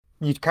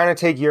you kind of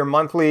take your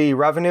monthly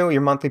revenue,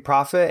 your monthly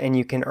profit, and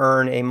you can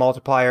earn a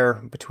multiplier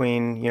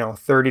between,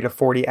 30 to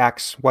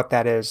 40x what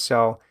that is.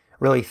 So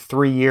really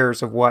 3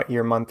 years of what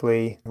your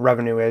monthly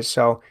revenue is.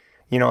 So,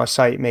 a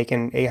site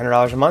making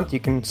 $800 a month,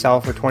 you can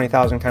sell for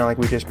 20,000, kind of like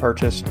we just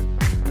purchased.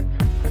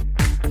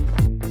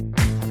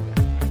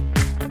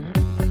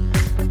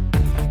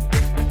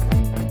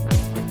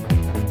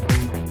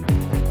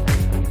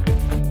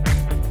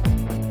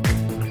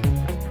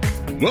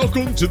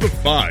 Welcome to The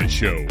Fi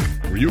Show,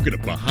 where you'll get a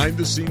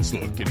behind-the-scenes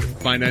look into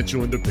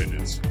financial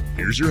independence.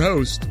 Here's your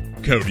host,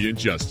 Cody and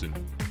Justin.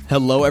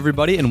 Hello,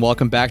 everybody, and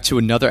welcome back to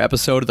another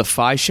episode of The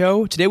Fi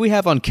Show. Today we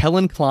have on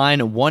Kelan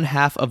Kline, one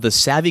half of the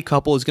Savvy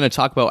Couple, is going to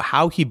talk about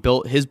how he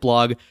built his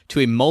blog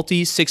to a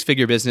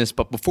multi-six-figure business.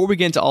 But before we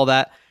get into all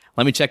that,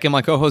 let me check in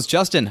my co-host,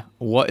 Justin.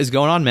 What is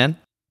going on, man?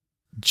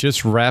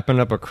 Just wrapping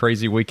up a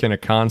crazy weekend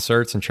of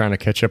concerts and trying to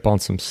catch up on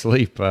some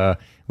sleep.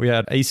 We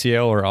had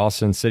ACL, or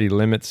Austin City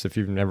Limits, if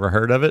you've never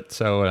heard of it.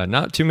 So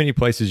not too many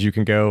places you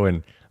can go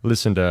and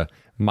listen to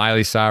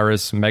Miley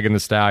Cyrus, Megan Thee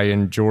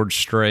Stallion, George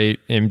Strait,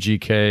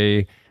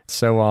 MGK,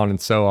 so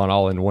on,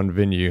 all in one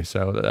venue.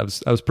 So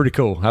that was pretty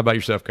cool. How about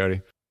yourself,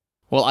 Cody?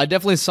 Well, I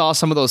definitely saw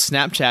some of those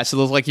Snapchats. It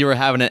looked like you were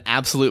having an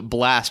absolute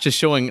blast, just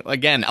showing,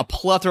 again, a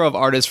plethora of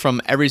artists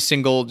from every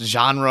single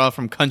genre,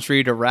 from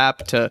country to rap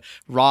to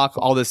rock,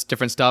 all this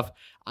different stuff.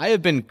 I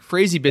have been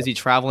crazy busy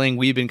traveling.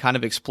 We've been kind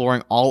of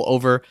exploring all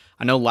over.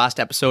 I know last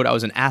episode I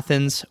was in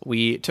Athens.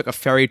 We took a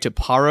ferry to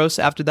Paros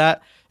after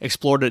that,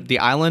 explored the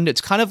island.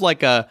 It's kind of like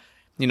the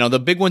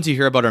big ones you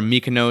hear about are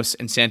Mykonos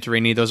and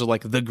Santorini. Those are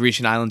like the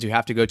Grecian islands you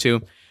have to go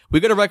to. We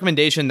got a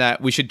recommendation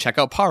that we should check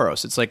out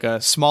Paros. It's like a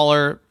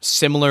smaller,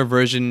 similar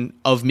version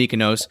of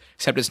Mykonos,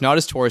 except it's not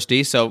as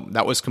touristy, so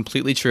that was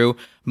completely true.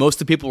 Most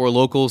of the people were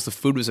locals. The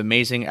food was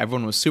amazing.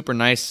 Everyone was super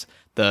nice.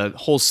 The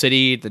whole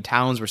city, the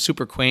towns were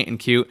super quaint and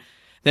cute.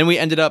 Then we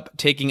ended up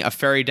taking a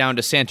ferry down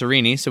to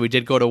Santorini, so we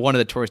did go to one of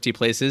the touristy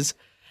places,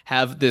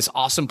 have this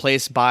awesome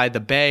place by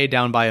the bay,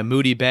 down by a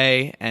moody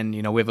bay, and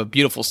we have a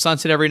beautiful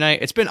sunset every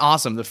night. It's been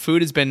awesome. The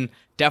food has been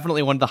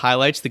definitely one of the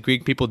highlights. The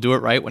Greek people do it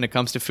right when it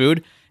comes to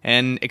food,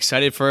 and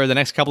excited for the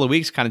next couple of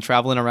weeks kind of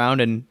traveling around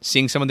and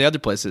seeing some of the other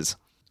places.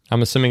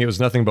 I'm assuming it was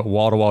nothing but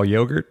wall-to-wall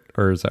yogurt,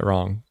 or is that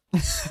wrong?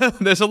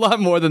 There's a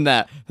lot more than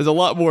that. There's a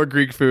lot more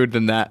Greek food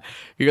than that.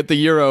 You got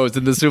the gyros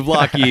and the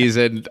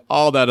souvlakis and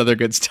all that other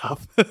good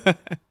stuff.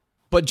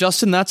 But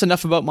Justin, that's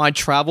enough about my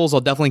travels. I'll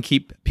definitely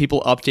keep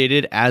people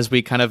updated as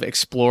we kind of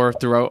explore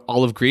throughout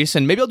all of Greece.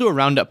 And maybe I'll do a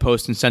roundup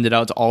post and send it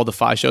out to all the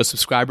Fi Show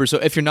subscribers. So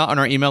if you're not on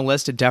our email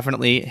list,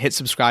 definitely hit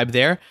subscribe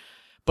there.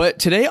 But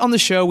today on the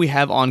show, we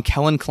have on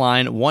Kelan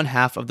Kline, one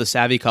half of the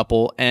Savvy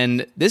Couple.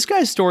 And this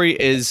guy's story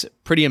is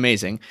pretty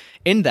amazing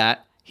in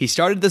that he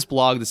started this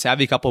blog, The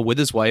Savvy Couple, with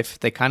his wife.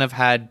 They kind of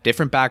had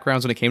different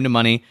backgrounds when it came to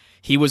money.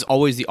 He was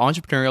always the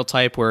entrepreneurial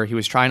type where he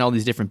was trying all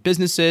these different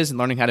businesses and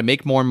learning how to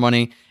make more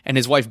money. And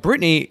his wife,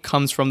 Brittany,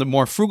 comes from the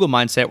more frugal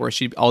mindset where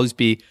she'd always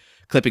be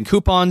clipping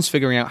coupons,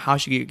 figuring out how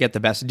she could get the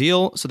best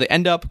deal. So they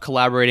end up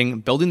collaborating,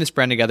 building this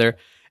brand together.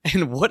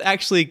 And what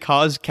actually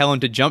caused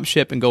Kelan to jump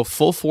ship and go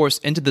full force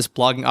into this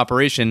blogging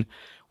operation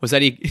was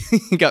that he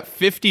got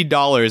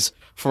 $50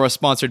 for a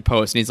sponsored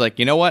post. And he's like,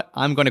 you know what?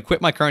 I'm going to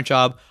quit my current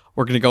job.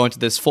 We're going to go into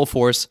this full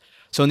force.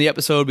 So in the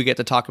episode, we get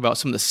to talk about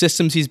some of the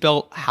systems he's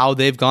built, how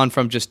they've gone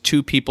from just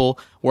two people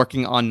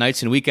working on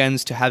nights and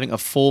weekends to having a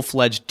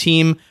full-fledged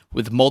team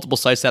with multiple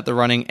sites that they're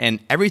running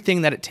and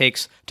everything that it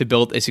takes to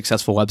build a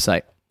successful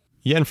website.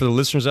 Yeah, and for the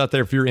listeners out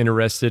there, if you're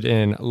interested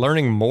in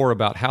learning more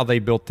about how they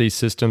built these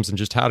systems and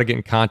just how to get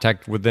in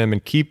contact with them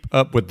and keep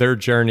up with their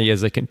journey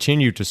as they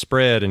continue to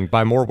spread and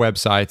buy more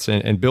websites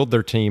and build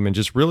their team and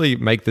just really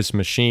make this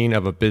machine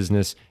of a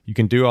business, you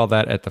can do all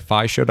that at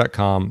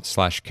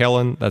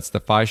thefishow.com/Kelan. That's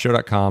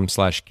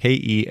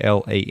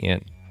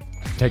thefishow.com/KELAN.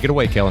 Take it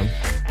away, Kelan.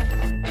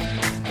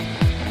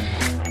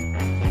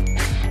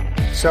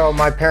 So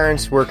my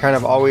parents were kind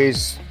of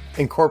always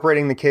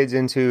incorporating the kids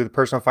into the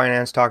personal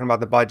finance, talking about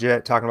the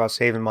budget, talking about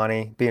saving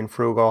money, being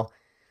frugal.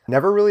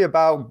 Never really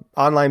about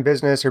online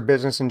business or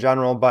business in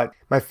general, but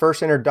my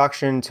first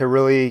introduction to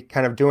really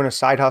kind of doing a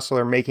side hustle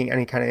or making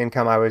any kind of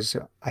income, I was,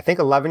 I think,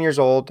 11 years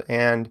old,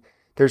 and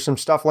there's some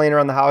stuff laying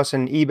around the house,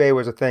 and eBay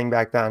was a thing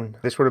back then.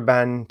 This would have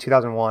been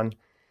 2001.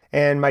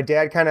 And my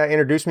dad kind of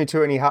introduced me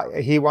to it,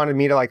 and he wanted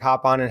me to like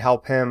hop on and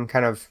help him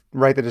kind of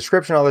write the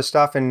description, all this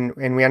stuff, and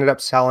we ended up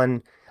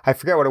selling, I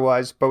forget what it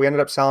was, but we ended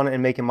up selling it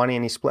and making money,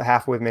 and he split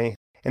half with me.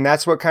 And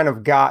that's what kind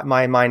of got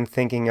my mind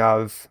thinking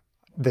of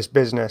this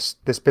business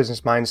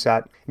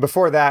mindset.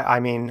 Before that, I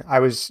mean, I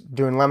was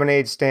doing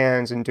lemonade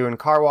stands and doing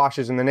car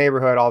washes in the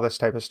neighborhood, all this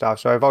type of stuff.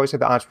 So I've always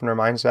had the entrepreneur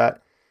mindset,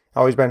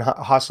 always been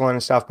hustling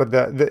and stuff. But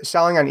the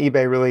selling on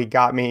eBay really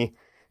got me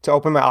to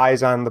open my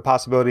eyes on the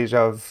possibilities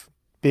of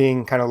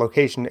being kind of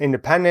location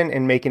independent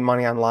and making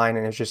money online.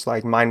 And it's just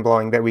like mind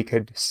blowing that we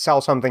could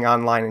sell something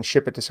online and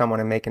ship it to someone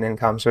and make an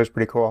income. So it's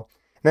pretty cool.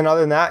 Then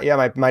other than that,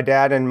 yeah, my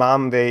dad and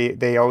mom,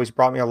 they always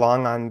brought me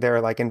along on their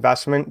like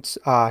investment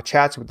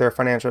chats with their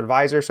financial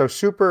advisor. So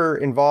super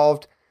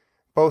involved,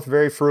 both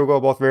very frugal,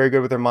 both very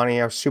good with their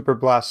money. I was super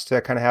blessed to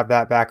kind of have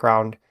that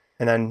background.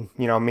 And then,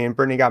 me and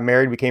Brittany got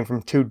married. We came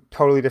from two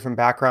totally different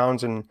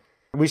backgrounds, and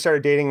we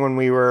started dating when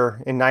we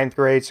were in ninth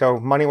grade. So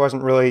money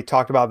wasn't really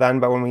talked about then,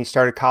 but when we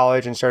started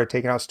college and started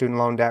taking out student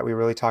loan debt, we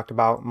really talked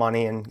about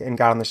money and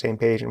got on the same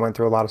page and went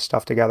through a lot of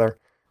stuff together.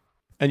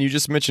 And you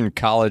just mentioned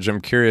college.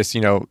 I'm curious,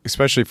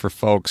 especially for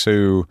folks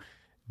who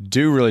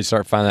do really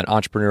start finding that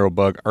entrepreneurial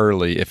bug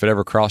early, if it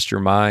ever crossed your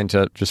mind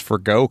to just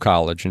forgo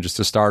college and just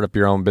to start up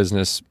your own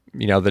business,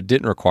 that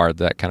didn't require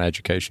that kind of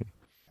education.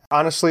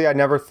 Honestly, I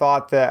never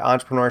thought that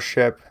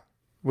entrepreneurship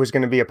was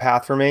going to be a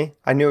path for me.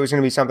 I knew it was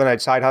going to be something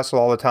I'd side hustle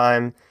all the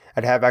time.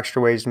 I'd have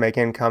extra ways to make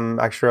income,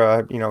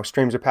 extra,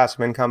 streams of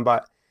passive income.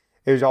 But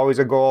it was always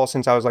a goal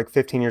since I was like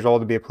 15 years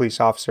old to be a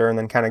police officer, and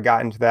then kind of got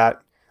into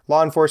that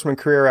law enforcement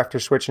career after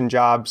switching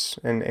jobs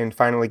and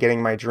finally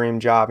getting my dream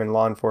job in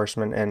law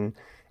enforcement. And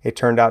it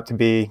turned out to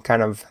be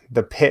kind of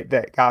the pit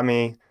that got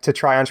me to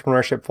try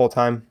entrepreneurship full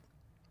time.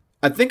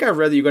 I think I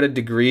read that you got a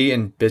degree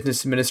in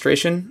business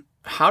administration.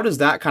 How does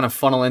that kind of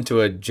funnel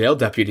into a jail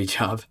deputy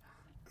job?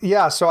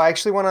 Yeah, so I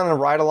actually went on a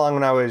ride along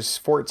when I was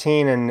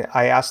 14, and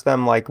I asked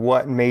them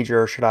what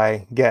major should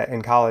I get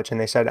in college? And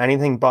they said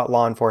anything but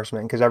law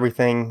enforcement, because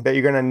everything that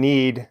you're going to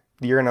need,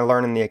 you're going to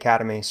learn in the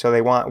academy. So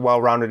they want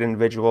well-rounded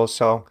individuals.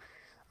 So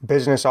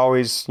business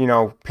always,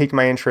 piqued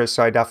my interest.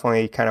 So I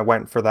definitely kind of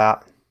went for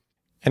that.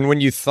 And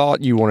when you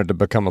thought you wanted to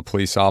become a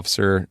police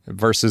officer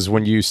versus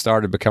when you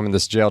started becoming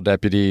this jail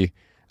deputy,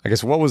 I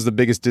guess what was the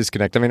biggest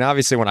disconnect? I mean,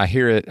 obviously when I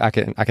hear it, I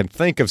can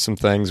think of some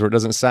things where it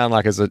doesn't sound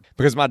like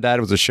because my dad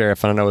was a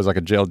sheriff and I know as like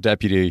a jail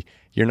deputy,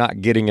 you're not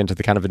getting into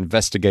the kind of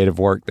investigative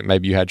work that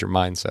maybe you had your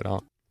mindset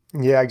on.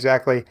 Yeah,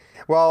 exactly.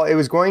 Well, it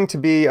was going to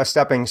be a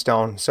stepping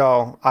stone.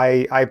 So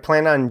I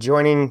planned on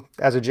joining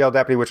as a jail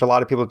deputy, which a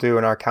lot of people do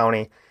in our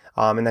county,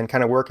 and then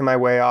kind of working my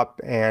way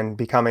up and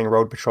becoming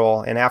road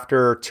patrol. And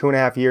after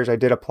 2.5 years, I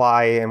did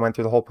apply and went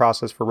through the whole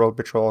process for road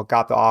patrol,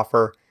 got the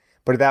offer.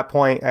 But at that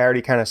point, I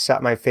already kind of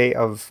set my fate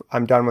of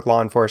I'm done with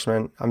law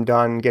enforcement. I'm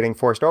done getting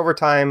forced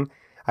overtime.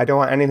 I don't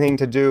want anything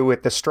to do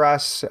with the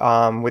stress,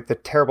 with the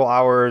terrible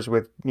hours,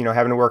 with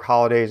having to work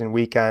holidays and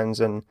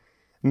weekends. And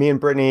me and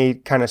Brittany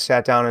kind of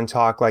sat down and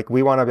talked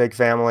we want a big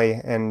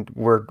family, and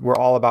we're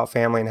all about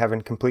family and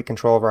having complete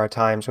control over our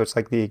time. So it's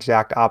like the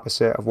exact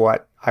opposite of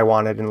what I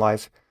wanted in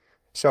life.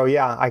 So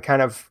yeah, I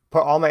kind of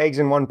put all my eggs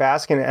in one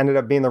basket and it ended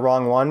up being the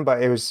wrong one,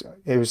 but it was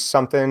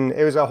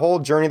a whole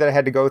journey that I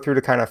had to go through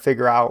to kind of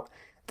figure out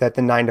that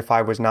the 9 to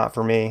 5 was not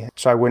for me.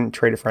 So I wouldn't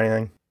trade it for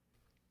anything.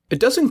 It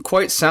doesn't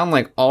quite sound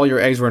like all your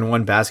eggs were in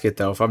one basket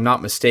though, if I'm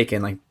not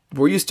mistaken.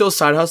 Were you still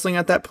side hustling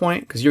at that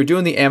point? Because you're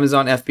doing the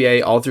Amazon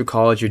FBA all through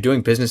college, you're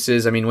doing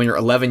businesses. I mean, when you're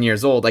 11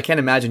 years old, I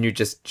can't imagine you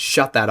just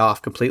shut that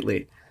off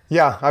completely.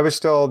 Yeah, I was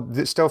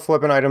still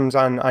flipping items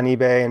on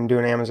eBay and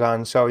doing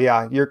Amazon. So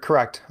yeah, you're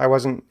correct. It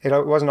wasn't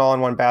all in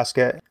one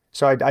basket.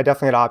 So I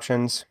definitely had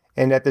options.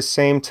 And at the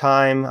same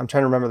time, I'm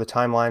trying to remember the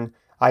timeline,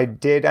 I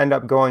did end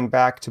up going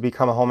back to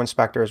become a home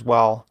inspector as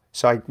well.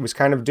 So I was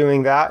kind of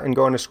doing that and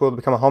going to school to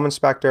become a home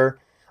inspector.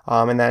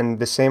 And then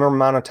the same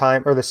amount of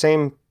time, or the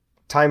same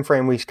time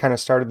frame, we kind of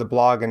started the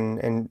blog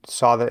and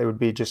saw that it would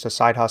be just a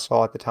side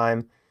hustle at the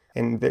time.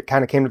 And it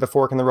kind of came to the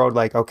fork in the road,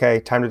 okay,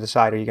 time to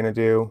decide, are you going to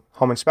do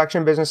home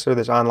inspection business or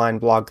this online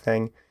blog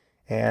thing?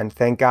 And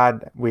thank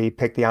God we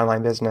picked the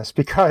online business,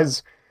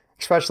 because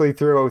especially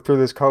through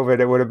this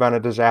COVID, it would have been a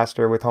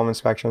disaster with home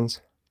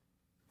inspections.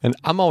 And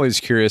I'm always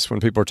curious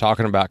when people are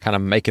talking about kind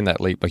of making that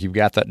leap, you've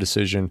got that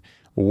decision,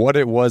 what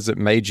it was that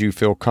made you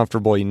feel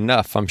comfortable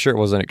enough. I'm sure it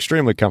wasn't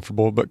extremely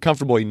comfortable, but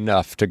comfortable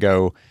enough to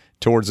go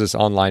towards this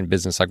online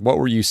business. What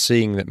were you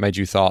seeing that made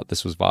you thought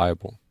this was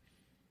viable?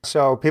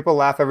 So people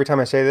laugh every time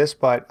I say this,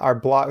 but our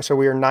blog, so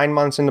we were 9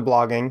 months into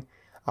blogging.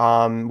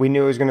 We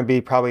knew it was going to be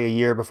probably a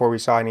year before we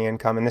saw any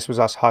income. And this was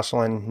us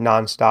hustling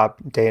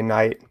nonstop, day and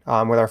night,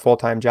 with our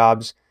full-time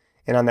jobs.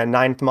 And on that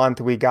 9th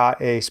month, we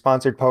got a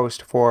sponsored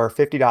post for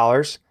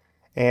 $50,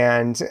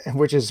 and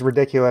which is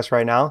ridiculous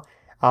right now,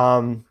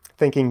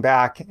 thinking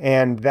back.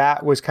 And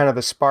that was kind of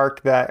the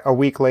spark that a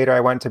week later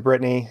I went to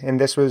Brittany. And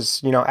this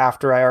was,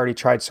 after I already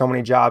tried so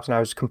many jobs and I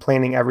was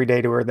complaining every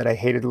day to her that I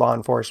hated law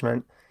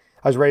enforcement.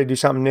 I was ready to do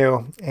something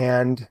new.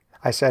 And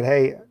I said,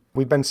 hey,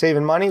 we've been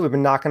saving money. We've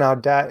been knocking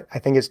out debt. I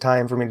think it's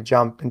time for me to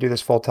jump and do this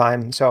full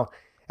time. So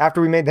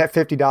after we made that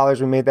 $50,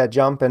 we made that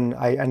jump, and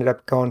I ended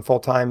up going full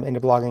time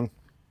into blogging.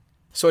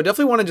 So I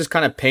definitely want to just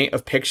kind of paint a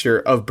picture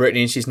of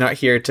Brittany. She's not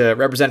here to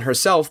represent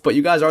herself, but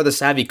you guys are the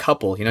savvy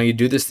couple. You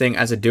do this thing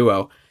as a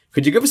duo.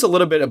 Could you give us a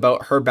little bit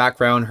about her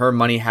background, her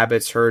money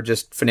habits, her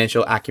just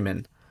financial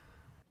acumen?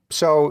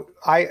 So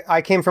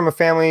I came from a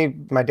family,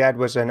 my dad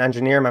was an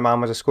engineer, my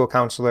mom was a school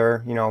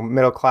counselor,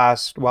 middle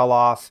class, well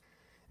off,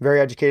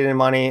 very educated in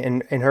money,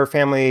 and her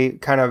family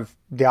kind of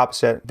the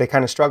opposite. They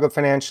kind of struggled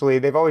financially.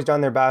 They've always done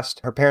their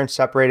best. Her parents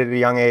separated at a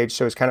young age,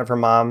 so it was kind of her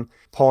mom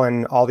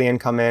pulling all the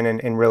income in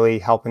and really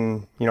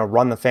helping,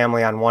 run the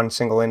family on one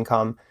single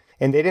income.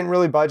 And they didn't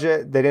really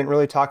budget. They didn't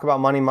really talk about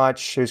money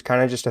much. It was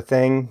kind of just a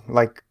thing.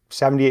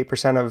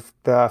 78% of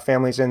the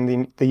families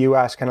in the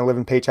U.S. kind of live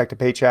in paycheck to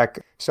paycheck.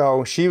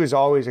 So she was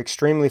always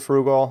extremely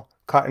frugal,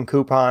 cutting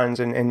coupons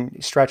and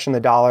stretching the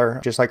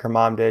dollar just like her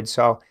mom did.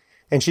 So,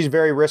 and she's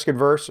very risk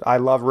adverse. I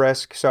love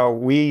risk. So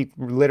we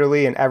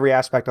literally in every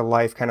aspect of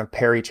life kind of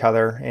pair each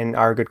other and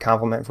are a good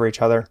complement for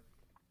each other.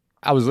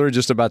 I was literally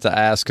just about to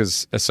ask,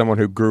 as someone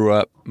who grew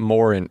up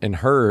more in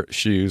her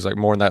shoes, like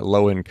more in that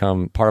low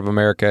income part of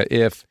America,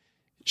 if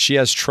she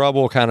has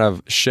trouble kind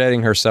of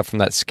shedding herself from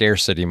that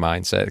scarcity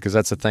mindset, because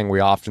that's the thing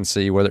we often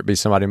see, whether it be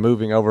somebody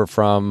moving over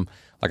from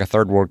like a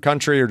third world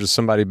country or just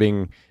somebody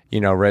being,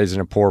 raised in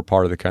a poor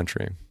part of the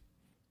country.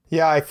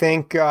 Yeah, I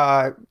think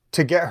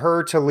to get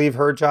her to leave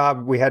her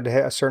job, we had to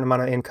hit a certain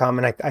amount of income.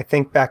 And I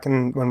think back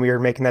when we were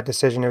making that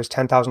decision, it was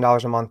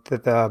 $10,000 a month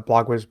that the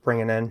blog was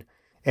bringing in.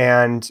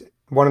 And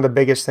one of the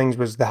biggest things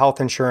was the health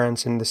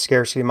insurance and the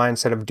scarcity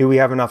mindset of, do we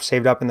have enough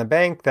saved up in the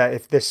bank that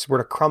if this were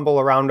to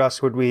crumble around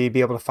us, would we be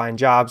able to find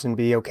jobs and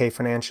be okay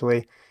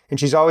financially? And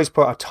she's always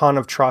put a ton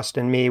of trust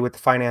in me with the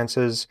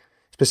finances,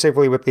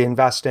 specifically with the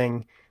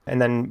investing.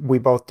 And then we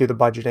both do the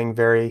budgeting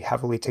very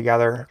heavily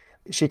together.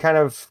 She kind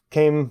of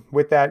came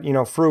with that,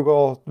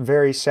 frugal,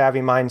 very savvy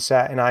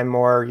mindset. And I'm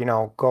more,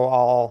 go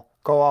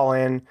all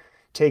in,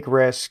 take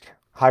risk,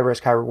 high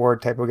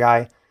reward type of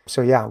guy.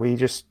 So yeah,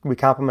 we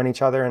complement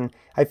each other. And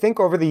I think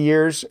over the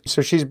years,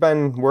 so she's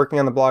been working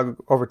on the blog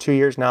over 2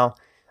 years now.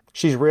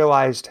 She's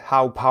realized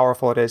how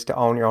powerful it is to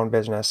own your own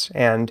business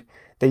and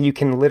that you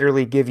can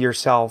literally give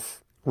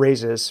yourself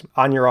raises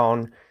on your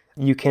own.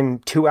 You can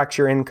 2x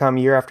your income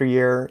year after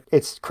year.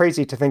 It's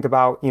crazy to think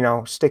about,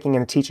 sticking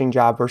in a teaching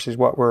job versus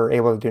what we're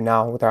able to do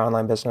now with our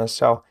online business.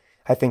 So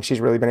I think she's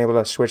really been able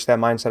to switch that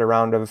mindset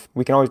around of,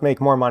 we can always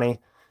make more money.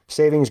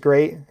 Saving's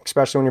great,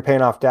 especially when you're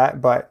paying off debt,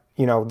 but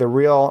the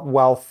real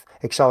wealth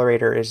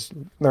accelerator is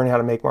learning how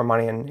to make more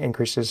money and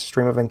increase his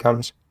stream of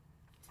incomes.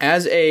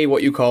 As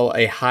what you call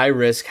a high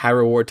risk, high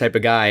reward type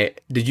of guy,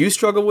 did you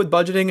struggle with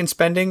budgeting and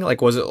spending?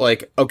 Like, was it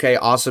like, okay,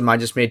 awesome, I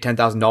just made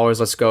 $10,000,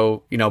 let's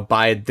go,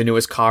 buy the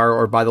newest car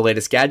or buy the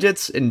latest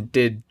gadgets? And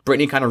did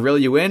Brittany kind of reel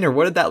you in, or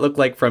what did that look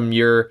like from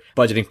your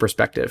budgeting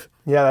perspective?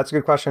 Yeah, that's a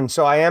good question.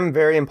 So I am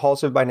very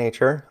impulsive by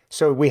nature.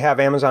 So we have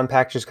Amazon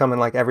packages coming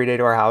like every day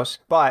to our house.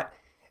 But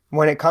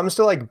when it comes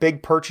to like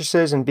big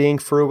purchases and being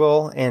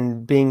frugal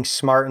and being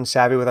smart and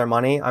savvy with our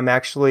money, I'm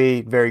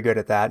actually very good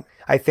at that.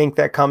 I think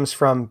that comes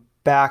from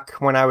back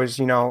when I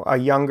was, a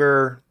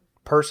younger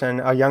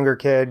person, a younger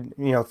kid,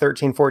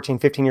 13, 14,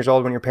 15 years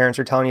old, when your parents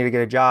are telling you to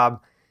get a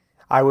job.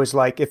 I was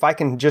like, if I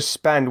can just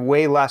spend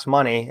way less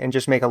money and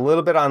just make a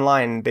little bit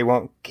online, they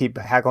won't keep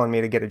haggling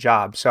me to get a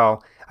job.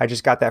 So I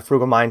just got that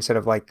frugal mindset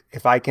of like,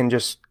 if I can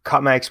just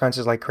cut my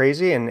expenses like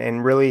crazy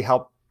and really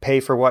help pay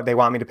for what they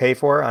want me to pay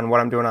for on what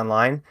I'm doing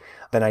online,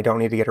 then I don't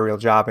need to get a real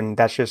job. And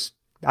that's just,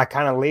 I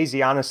kind of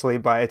lazy, honestly,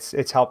 but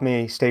it's helped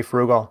me stay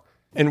frugal.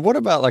 And what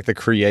about like the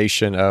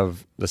creation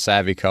of the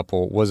Savvy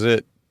Couple? Was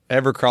it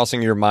ever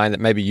crossing your mind that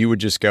maybe you would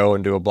just go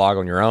and do a blog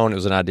on your own? It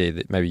was an idea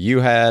that maybe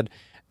you had,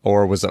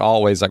 or was it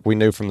always like we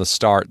knew from the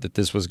start that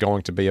this was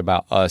going to be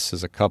about us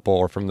as a couple,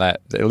 or from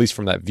that, at least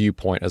from that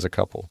viewpoint as a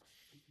couple?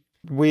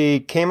 We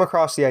came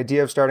across the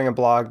idea of starting a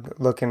blog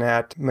looking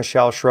at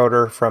Michelle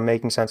Schroeder from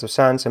Making Sense of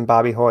Sense and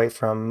Bobby Hoyt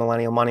from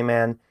Millennial Money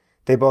Man.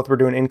 They both were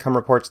doing income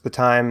reports at the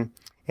time,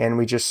 and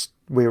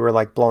we were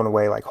like blown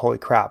away, like, holy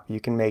crap, you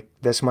can make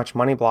this much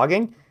money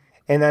blogging?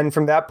 And then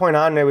from that point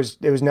on, it was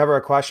never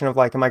a question of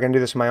like, am I going to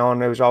do this on my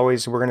own? It was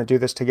always, we're going to do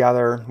this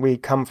together. We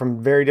come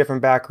from very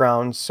different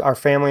backgrounds. Our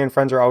family and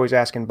friends are always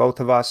asking both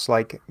of us,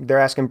 like they're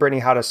asking Brittany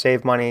how to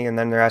save money, and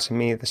then they're asking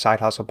me the side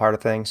hustle part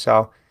of things.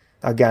 So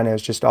again, it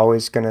was just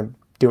always going to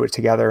do it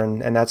together.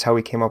 And that's how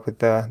we came up with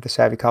the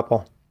Savvy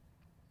Couple.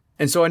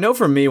 And so I know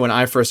for me, when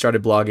I first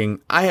started blogging,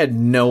 I had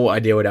no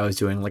idea what I was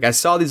doing. Like I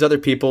saw these other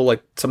people,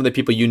 like some of the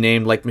people you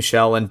named, like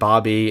Michelle and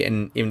Bobby,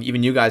 and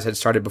even you guys had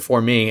started before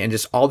me, and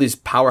just all these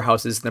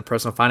powerhouses in the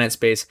personal finance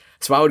space.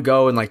 So I would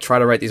go and like try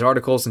to write these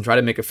articles and try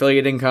to make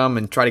affiliate income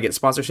and try to get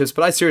sponsorships.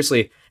 But I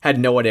seriously had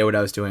no idea what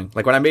I was doing.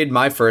 Like when I made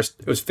my first,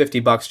 it was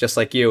 $50 just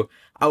like you.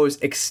 I was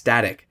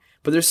ecstatic.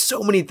 But there's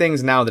so many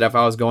things now that if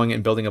I was going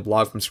and building a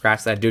blog from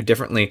scratch that I'd do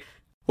differently,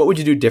 what would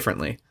you do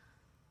differently?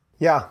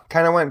 Yeah,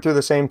 kind of went through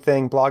the same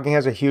thing. Blogging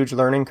has a huge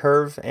learning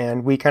curve,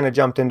 and we kind of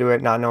jumped into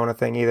it not knowing a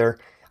thing either.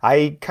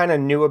 I kind of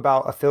knew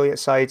about affiliate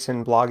sites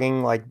and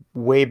blogging like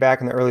way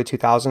back in the early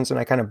 2000s, and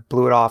I kind of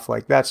blew it off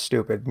like, that's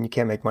stupid, and you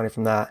can't make money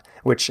from that,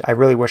 which I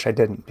really wish I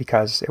didn't,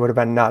 because it would have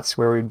been nuts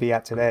where we'd be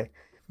at today.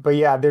 But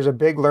yeah, there's a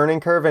big learning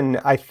curve, and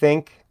I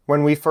think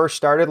when we first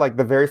started, like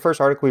the very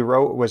first article we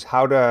wrote was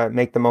how to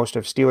make the most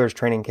of Steelers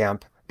training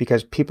camp,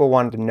 because people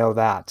wanted to know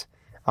that.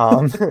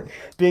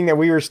 Being that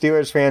we were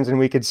Steelers fans and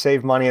we could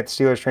save money at the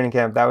Steelers training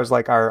camp, that was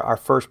like our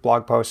first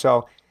blog post.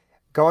 So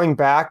going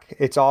back,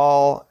 it's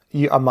all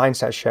a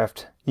mindset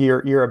shift.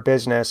 You're a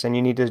business, and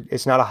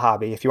it's not a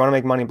hobby. If you want to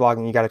make money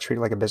blogging, you got to treat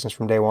it like a business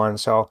from day one.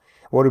 So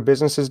what do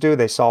businesses do?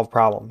 They solve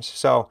problems.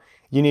 So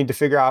you need to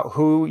figure out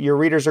who your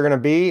readers are going to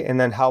be, and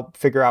then help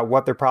figure out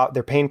what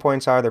their pain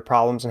points are, their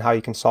problems, and how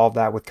you can solve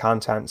that with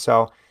content.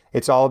 So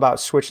it's all about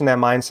switching that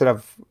mindset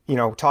of,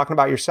 talking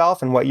about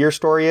yourself and what your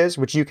story is,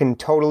 which you can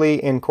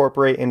totally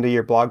incorporate into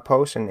your blog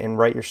posts and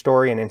write your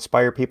story and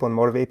inspire people and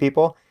motivate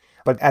people.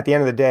 But at the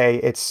end of the day,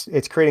 it's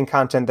creating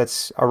content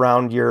that's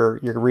around your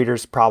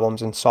reader's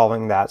problems and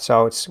solving that.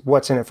 So it's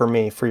what's in it for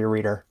me, for your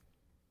reader.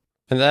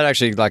 And that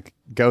actually like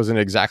goes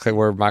into exactly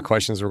where my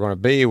questions were going to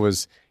be,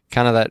 was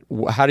kind of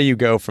that, how do you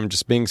go from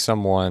just being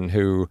someone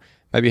who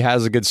maybe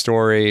has a good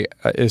story,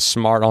 is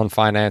smart on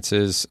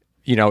finances,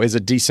 is a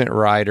decent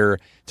writer,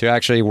 to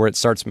actually where it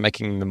starts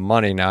making the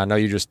money? Now, I know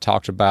you just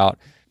talked about,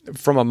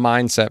 from a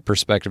mindset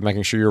perspective,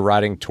 making sure you're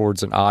writing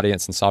towards an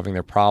audience and solving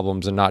their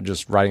problems and not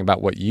just writing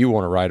about what you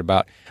want to write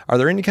about. Are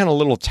there any kind of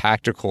little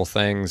tactical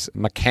things,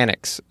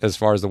 mechanics, as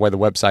far as the way the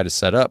website is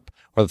set up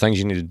or the things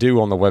you need to do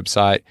on the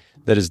website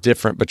that is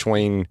different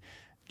between,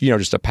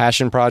 just a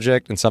passion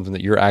project and something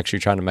that you're actually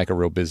trying to make a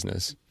real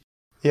business?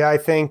 Yeah, I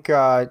think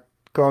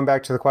going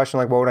back to the question,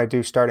 like what would I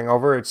do starting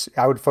over?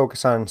 I would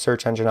focus on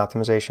search engine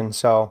optimization.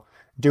 So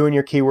doing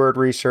your keyword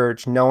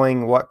research,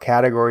 knowing what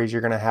categories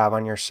you're going to have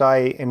on your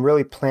site, and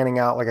really planning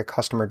out like a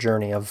customer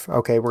journey of,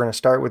 okay, we're going to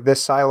start with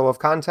this silo of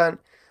content,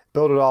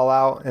 build it all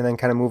out, and then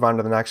kind of move on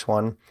to the next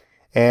one.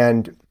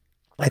 And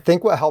I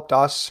think what helped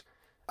us,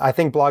 I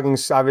think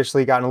blogging's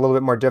obviously gotten a little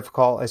bit more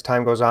difficult as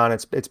time goes on.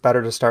 It's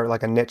better to start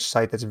like a niche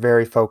site that's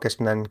very focused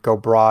and then go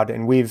broad.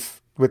 And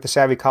with the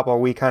Savvy Couple,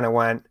 we kind of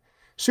went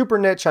super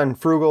niche on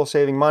frugal,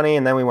 saving money,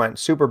 and then we went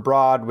super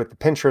broad with the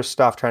Pinterest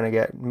stuff, trying to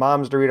get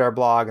moms to read our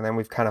blog, and then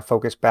we've kind of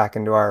focused back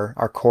into our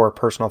core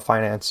personal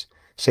finance,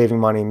 saving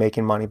money,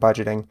 making money,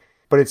 budgeting.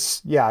 But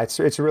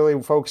it's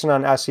really focusing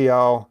on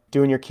SEO,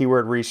 doing your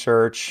keyword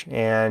research,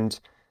 and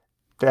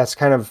that's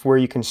kind of where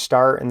you can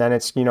start. And then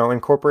it's,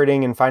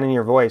 incorporating and finding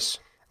your voice.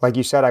 Like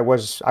you said, I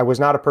was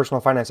not a personal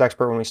finance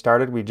expert when we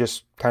started. We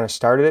just kind of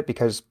started it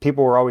because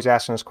people were always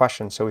asking us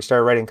questions. So we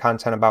started writing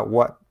content about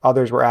what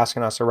others were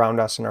asking us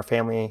around us and our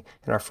family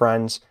and our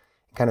friends,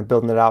 kind of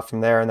building it out from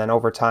there. And then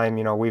over time,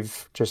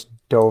 we've just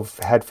dove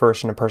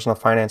headfirst into personal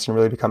finance and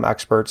really become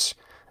experts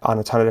on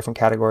a ton of different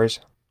categories.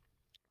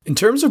 In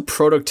terms of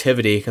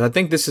productivity, because I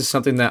think this is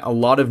something that a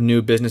lot of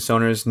new business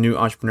owners, new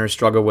entrepreneurs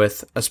struggle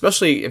with,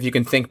 especially if you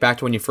can think back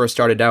to when you first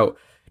started out.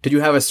 Did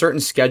you have a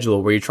certain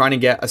schedule? Were you trying to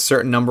get a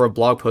certain number of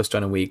blog posts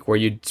done a week? Were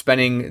you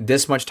spending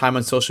this much time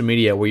on social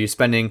media? Were you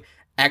spending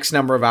X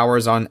number of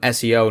hours on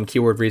SEO and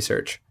keyword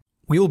research?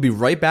 We will be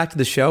right back to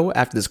the show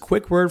after this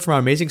quick word from our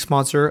amazing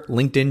sponsor,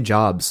 LinkedIn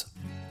Jobs.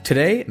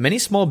 Today, many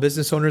small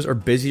business owners are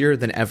busier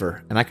than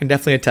ever, and I can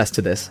definitely attest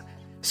to this.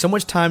 So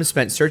much time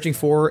spent searching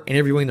for,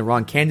 interviewing the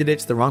wrong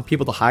candidates, the wrong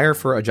people to hire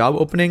for a job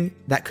opening,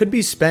 that could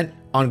be spent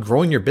on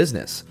growing your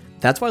business.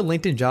 That's why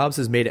LinkedIn Jobs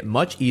has made it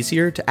much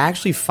easier to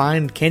actually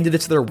find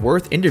candidates that are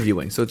worth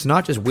interviewing. So it's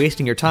not just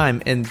wasting your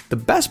time. And the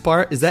best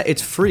part is that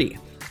it's free.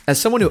 As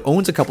someone who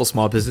owns a couple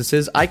small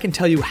businesses, I can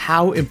tell you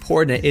how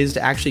important it is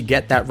to actually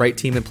get that right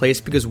team in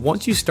place, because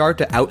once you start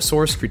to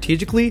outsource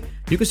strategically,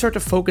 you can start to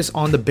focus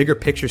on the bigger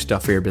picture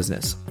stuff for your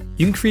business.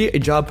 You can create a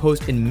job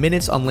post in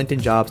minutes on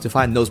LinkedIn Jobs to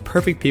find those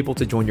perfect people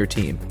to join your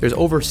team. There's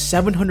over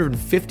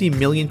 750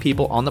 million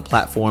people on the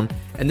platform,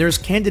 and there's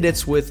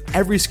candidates with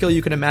every skill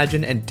you can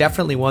imagine, and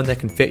definitely one that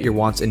can fit your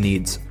wants and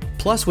needs.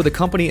 Plus, with a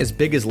company as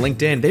big as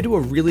LinkedIn, they do a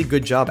really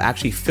good job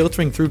actually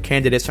filtering through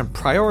candidates and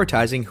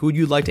prioritizing who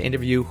you'd like to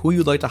interview, who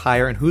you'd like to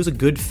hire, and who's a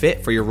good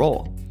fit for your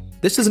role.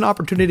 This is an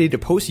opportunity to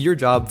post your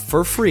job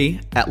for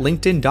free at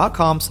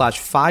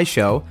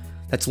linkedin.com/FIShow.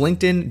 That's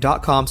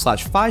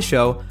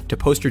linkedin.com/FIShow to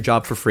post your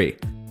job for free.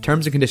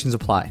 Terms and conditions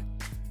apply.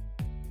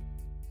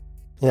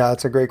 Yeah,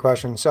 that's a great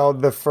question. So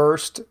the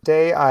first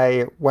day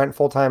I went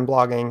full-time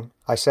blogging,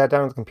 I sat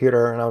down at the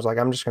computer and I was like,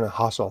 I'm just going to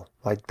hustle.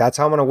 Like, that's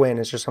how I'm going to win.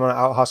 It's just I'm going to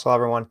out-hustle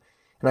everyone.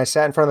 And I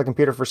sat in front of the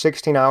computer for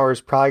 16 hours,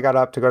 probably got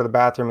up to go to the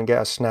bathroom and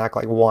get a snack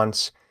like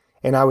once.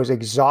 And I was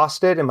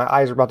exhausted and my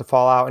eyes were about to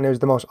fall out. And it was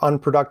the most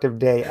unproductive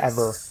day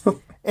ever.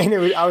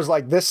 And I was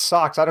like, this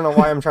sucks. I don't know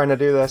why I'm trying to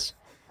do this.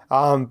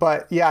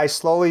 But yeah, I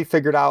slowly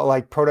figured out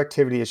like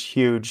productivity is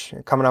huge.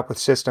 Coming up with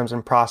systems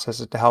and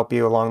processes to help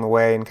you along the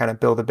way and kind of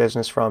build a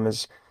business from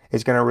is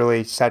going to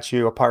really set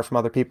you apart from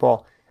other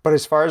people. But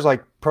as far as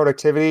like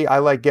productivity, I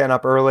like getting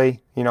up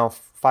early,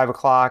 5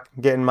 o'clock,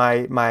 getting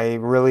my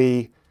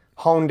really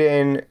honed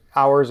in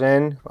hours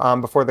in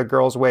before the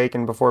girls wake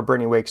and before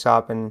Brittany wakes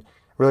up, and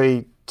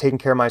really taking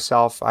care of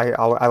myself.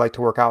 I like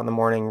to work out in the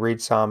morning,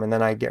 read some, and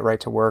then I get right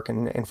to work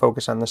and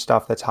focus on the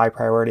stuff that's high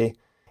priority.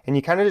 And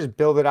you kind of just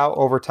build it out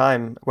over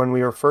time. When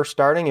we were first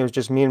starting, it was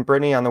just me and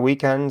Brittany on the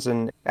weekends,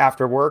 and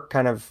after work,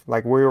 kind of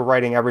like we were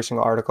writing every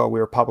single article. We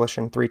were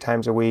publishing 3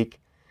 times a week.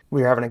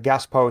 We were having a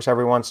guest post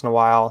every once in a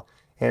while.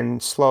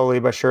 And slowly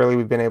but surely,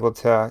 we've been able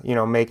to,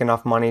 make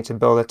enough money to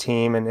build a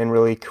team and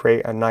really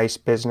create a nice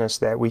business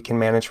that we can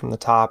manage from the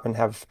top and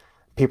have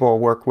people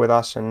work with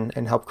us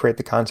and help create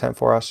the content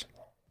for us.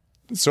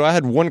 So I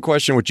had one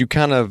question, which you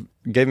kind of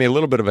gave me a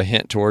little bit of a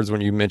hint towards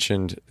when you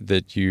mentioned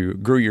that you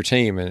grew your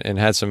team and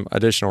had some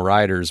additional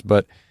writers.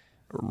 But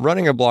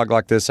running a blog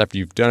like this, after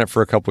you've done it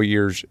for a couple of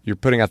years, you're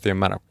putting out the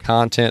amount of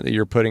content that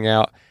you're putting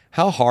out.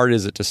 How hard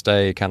is it to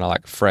stay kind of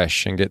like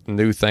fresh and get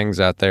new things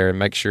out there and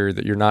make sure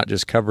that you're not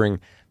just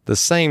covering the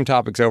same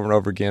topics over and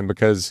over again?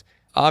 Because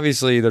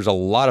obviously there's a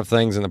lot of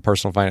things in the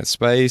personal finance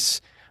space,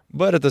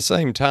 But at the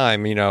same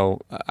time,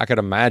 I could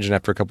imagine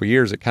after a couple of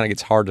years, it kind of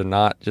gets hard to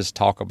not just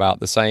talk about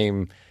the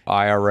same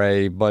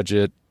IRA,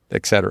 budget,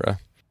 etc.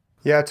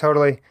 Yeah,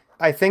 totally.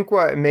 I think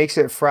what makes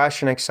it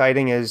fresh and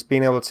exciting is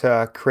being able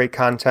to create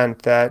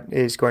content that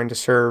is going to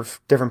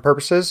serve different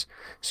purposes.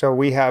 So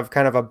we have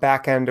kind of a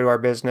back end to our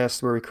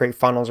business where we create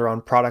funnels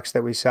around products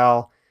that we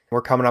sell.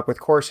 We're coming up with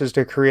courses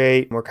to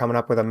create. We're coming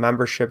up with a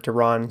membership to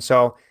run.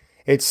 So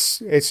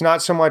it's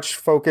not so much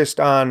focused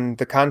on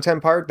the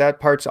content part. That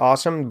part's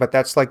awesome, but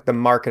that's like the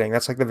marketing.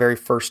 That's like the very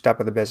first step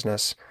of the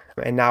business.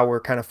 And now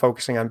we're kind of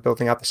focusing on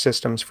building out the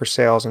systems for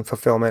sales and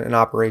fulfillment and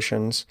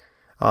operations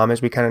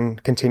as we kind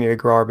of continue to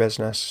grow our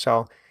business.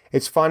 So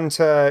it's fun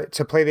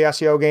to play the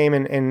SEO game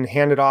and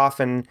hand it off.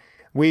 And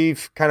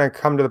we've kind of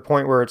come to the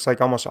point where it's like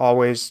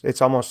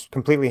it's almost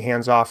completely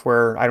hands off,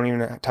 where I don't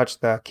even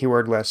touch the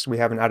keyword list. We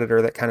have an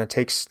editor that kind of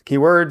takes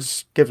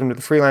keywords, gives them to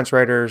the freelance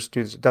writers,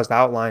 does the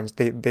outlines.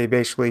 They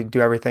basically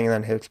do everything and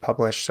then hits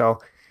publish. So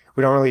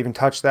we don't really even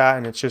touch that.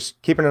 And it's just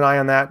keeping an eye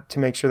on that to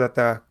make sure that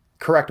the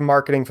correct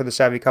marketing for the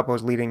Savvy Couple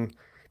is leading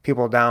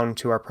people down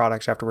to our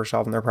products after we're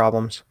solving their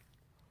problems.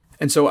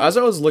 And so as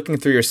I was looking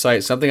through your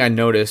site, something I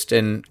noticed,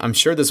 and I'm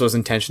sure this was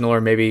intentional,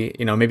 or maybe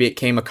it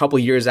came a couple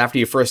years after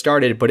you first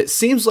started, but it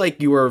seems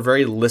like you were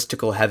very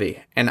listicle heavy.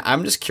 And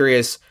I'm just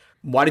curious,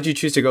 why did you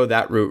choose to go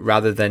that route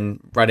rather than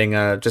writing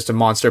just a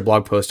monster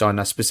blog post on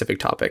a specific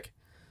topic?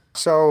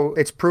 So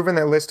it's proven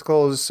that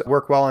listicles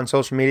work well on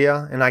social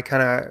media. And I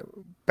kind of,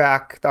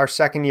 back our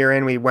second year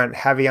in, we went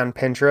heavy on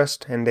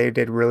Pinterest, and they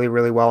did really,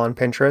 really well on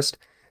Pinterest.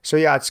 So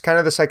yeah, it's kind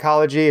of the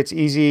psychology. It's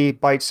easy,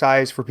 bite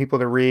size for people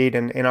to read,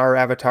 and our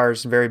avatar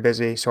is very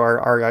busy. So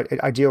our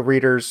ideal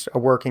reader's a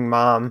working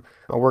mom,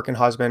 a working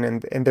husband,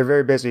 and they're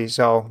very busy.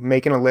 So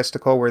making a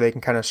listicle where they can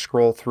kind of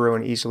scroll through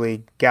and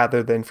easily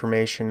gather the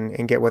information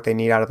and get what they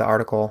need out of the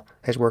article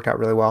has worked out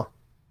really well.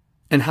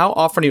 And how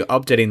often are you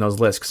updating those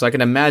lists? Because I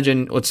can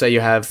imagine, let's say you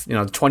have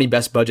 20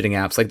 best budgeting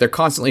apps. Like, they're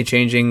constantly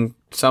changing.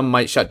 Some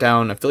might shut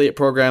down affiliate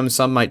programs.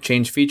 Some might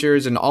change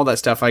features and all that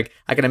stuff. Like,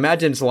 I can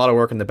imagine it's a lot of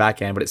work in the back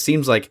end, but it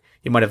seems like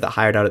you might have that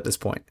hired out at this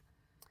point.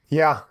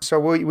 Yeah. So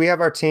we have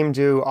our team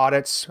do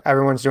audits.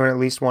 Everyone's doing at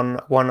least one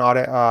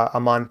audit a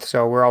month.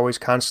 So we're always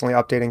constantly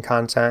updating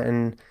content,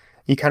 and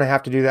you kind of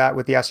have to do that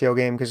with the SEO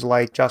game because,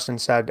 like Justin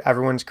said,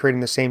 everyone's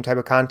creating the same type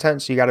of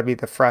content. So you got to be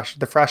the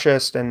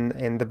freshest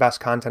and the best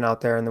content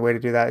out there. And the way to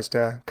do that is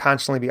to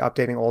constantly be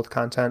updating old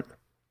content.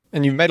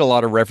 And you've made a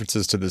lot of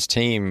references to this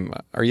team.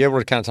 Are you able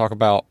to kind of talk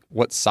about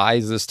what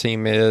size this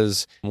team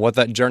is, what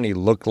that journey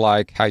looked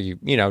like, how you,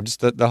 just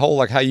the whole,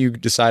 like, how you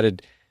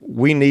decided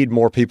we need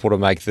more people to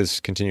make this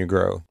continue to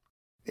grow?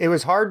 It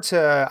was hard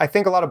I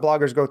think a lot of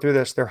bloggers go through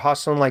this. They're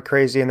hustling like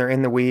crazy and they're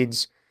in the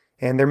weeds.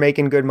 And they're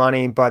making good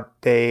money, but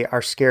they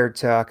are scared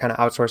to kind of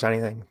outsource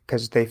anything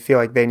because they feel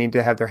like they need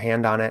to have their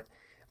hand on it.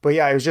 But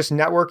yeah, it was just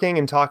networking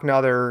and talking to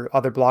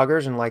other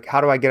bloggers and like,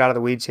 how do I get out of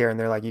the weeds here? And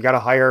they're like, you got to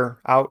hire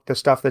out the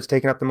stuff that's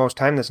taking up the most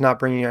time that's not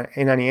bringing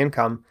in any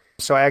income.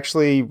 So I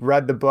actually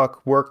read the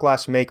book Work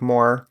Less, Make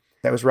More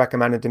that was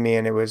recommended to me.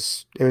 And it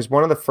was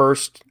one of the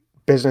first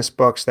business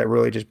books that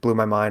really just blew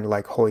my mind.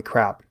 Like, holy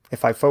crap,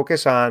 if I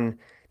focus on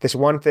this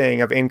one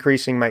thing of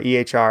increasing my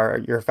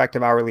EHR, your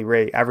effective hourly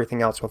rate,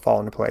 everything else will fall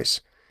into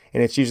place.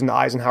 And it's using the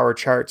Eisenhower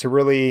chart to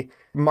really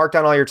mark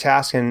down all your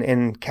tasks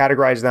and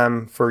categorize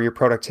them for your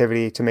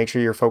productivity to make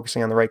sure you're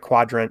focusing on the right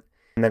quadrant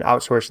and then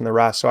outsourcing the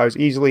rest. So I was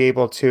easily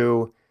able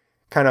to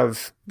kind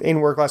of,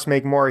 in Work Less,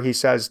 Make More, he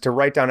says to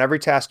write down every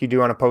task you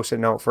do on a Post-it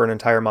note for an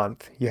entire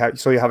month. You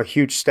have a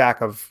huge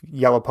stack of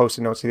yellow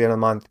Post-it notes at the end of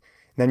the month.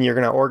 Then you're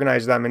going to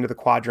organize them into the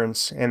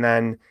quadrants. And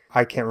then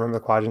I can't remember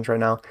the quadrants right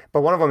now,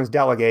 but one of them is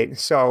delegate.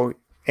 So,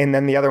 and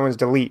then the other one is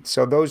delete.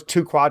 So those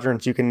two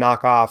quadrants, you can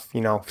knock off,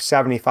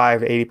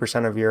 75,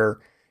 80% of your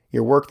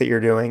work that you're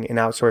doing and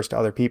outsource to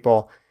other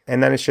people.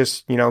 And then it's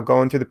just,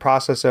 going through the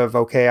process of,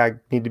 okay, I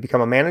need to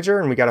become a manager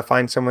and we got to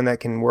find someone that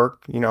can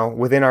work,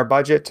 within our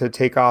budget to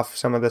take off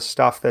some of the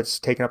stuff that's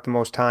taking up the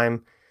most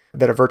time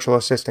that a virtual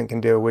assistant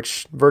can do,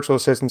 which virtual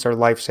assistants are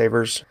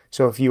lifesavers.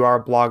 So if you are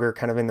a blogger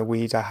kind of in the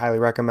weeds, I highly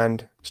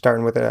recommend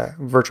starting with a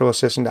virtual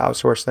assistant to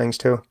outsource things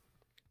too.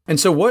 And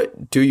so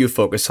what do you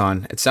focus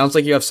on? It sounds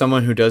like you have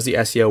someone who does the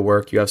SEO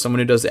work. You have someone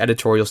who does the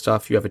editorial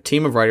stuff. You have a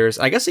team of writers.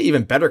 I guess the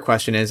even better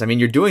question is,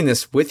 you're doing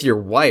this with your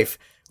wife,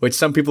 which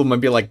some people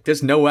might be like,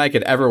 there's no way I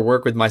could ever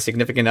work with my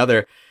significant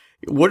other.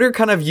 What are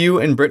kind of you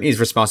and Brittany's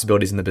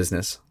responsibilities in the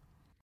business?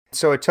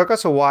 So it took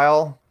us a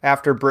while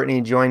after Brittany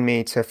joined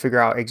me to figure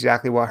out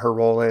exactly what her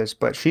role is,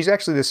 but she's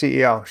actually the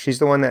CEO. She's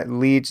the one that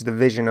leads the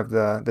vision of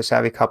the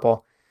Savvy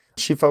Couple.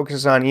 She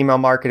focuses on email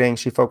marketing.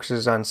 She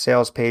focuses on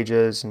sales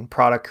pages and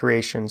product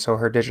creation. So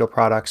her digital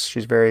products,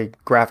 she's very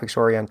graphics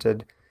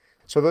oriented.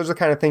 So those are the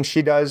kind of things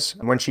she does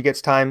when she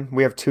gets time.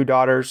 We have 2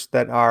 daughters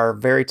that are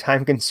very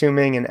time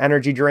consuming and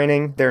energy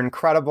draining. They're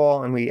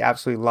incredible and we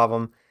absolutely love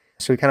them.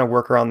 So we kind of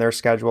work around their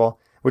schedule,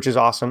 which is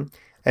awesome.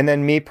 And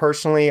then me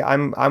personally,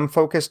 I'm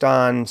focused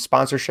on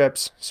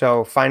sponsorships.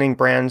 So finding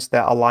brands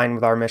that align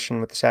with our mission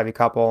with the Savvy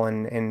Couple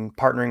and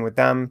partnering with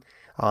them.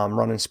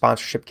 running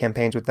sponsorship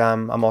campaigns with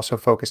them. I'm also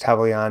focused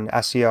heavily on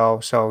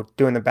SEO, so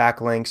doing the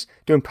backlinks,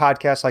 doing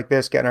podcasts like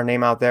this, getting our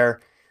name out there.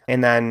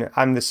 And then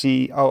I'm the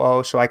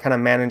COO, so I kind of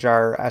manage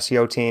our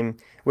SEO team,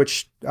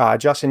 which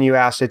Justin, you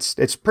asked,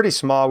 it's pretty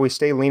small. We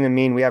stay lean and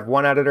mean. We have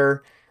one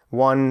editor,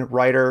 one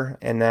writer,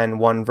 and then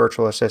one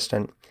virtual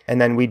assistant. And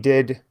then we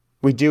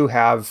do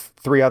have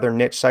 3 other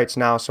niche sites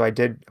now. So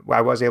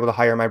I was able to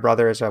hire my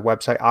brother as a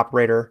website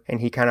operator, and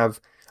he kind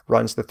of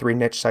runs the 3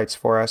 niche sites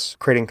for us,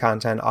 creating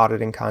content,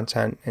 auditing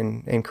content,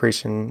 and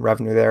increasing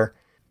revenue there.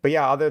 But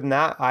yeah, other than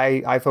that,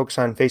 I focus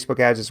on Facebook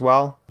ads as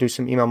well, do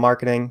some email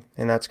marketing,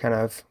 and that's kind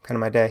of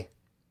my day.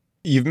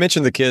 You've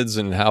mentioned the kids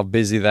and how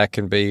busy that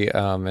can be,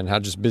 and how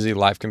just busy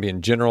life can be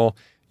in general.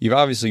 You've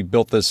obviously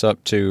built this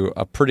up to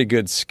a pretty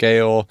good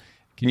scale.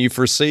 Can you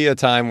foresee a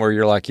time where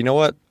you're like, you know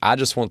what, I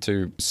just want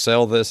to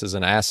sell this as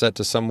an asset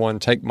to someone,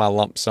 take my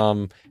lump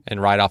sum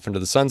and ride off into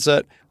the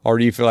sunset? Or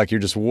do you feel like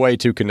you're just way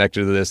too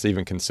connected to this to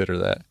even consider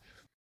that?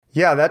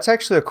 Yeah, that's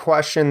actually a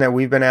question that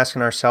we've been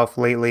asking ourselves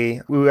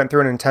lately. We went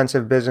through an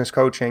intensive business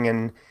coaching,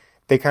 and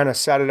they kind of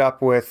set it up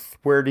with,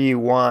 where do you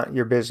want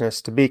your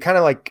business to be? Kind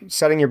of like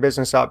setting your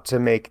business up to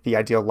make the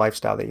ideal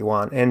lifestyle that you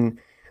want. And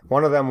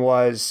one of them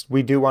was,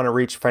 we do want to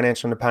reach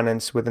financial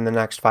independence within the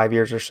next 5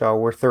 years or so.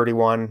 We're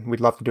 31. We'd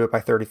love to do it by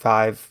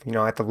 35,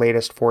 at the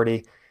latest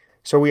 40.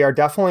 So we are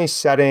definitely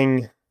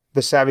setting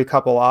the Savvy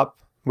Couple up,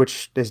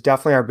 which is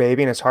definitely our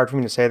baby. And it's hard for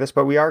me to say this,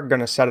 but we are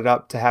going to set it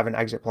up to have an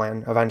exit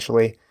plan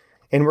eventually.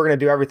 And we're going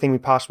to do everything we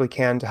possibly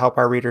can to help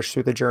our readers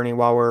through the journey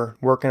while we're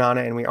working on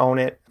it and we own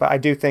it. But I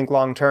do think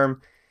long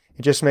term,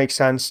 it just makes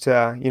sense to,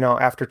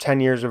 after 10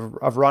 years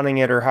of running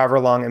it or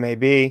however long it may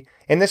be,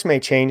 and this may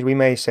change, we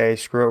may say,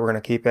 screw it, we're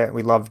going to keep it.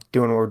 We love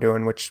doing what we're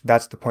doing, which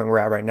that's the point we're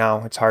at right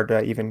now. It's hard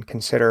to even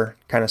consider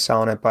kind of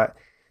selling it. But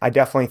I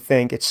definitely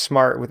think it's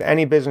smart with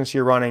any business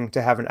you're running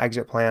to have an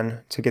exit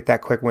plan to get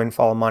that quick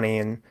windfall of money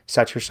and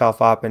set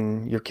yourself up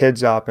and your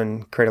kids up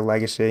and create a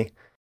legacy.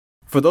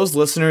 For those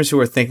listeners who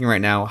are thinking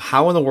right now,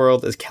 how in the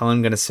world is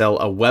Kelan going to sell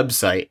a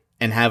website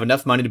and have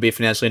enough money to be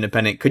financially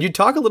independent? Could you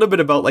talk a little bit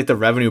about like the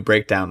revenue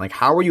breakdown? Like,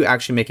 how are you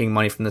actually making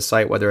money from the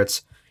site? Whether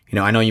it's,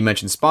 I know you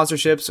mentioned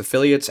sponsorships,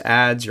 affiliates,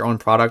 ads, your own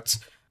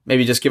products.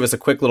 Maybe just give us a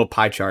quick little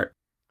pie chart.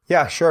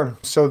 Yeah, sure.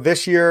 So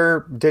this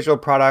year, digital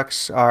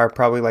products are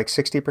probably like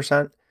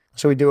 60%.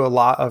 So we do a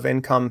lot of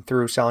income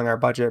through selling our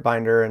budget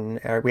binder,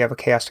 and we have a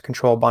chaos to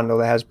control bundle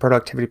that has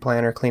productivity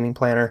planner, cleaning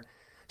planner,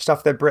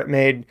 stuff that Britt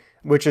made,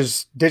 which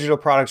is digital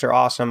products are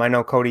awesome. I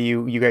know, Cody,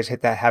 you guys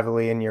hit that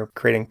heavily in your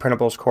creating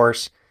printables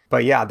course.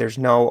 But yeah, there's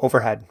no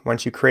overhead.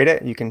 Once you create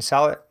it, you can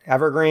sell it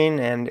evergreen,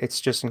 and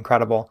it's just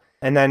incredible.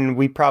 And then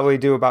we probably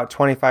do about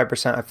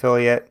 25%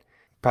 affiliate,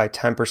 probably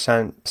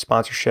 10%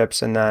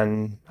 sponsorships, and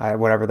then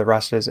whatever the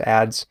rest is,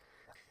 ads.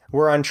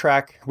 We're on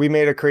track. We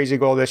made a crazy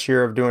goal this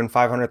year of doing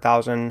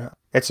 500,000.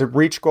 It's a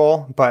reach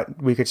goal,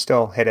 but we could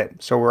still hit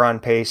it. So we're on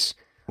pace.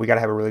 We got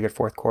to have a really good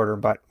fourth quarter,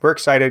 but we're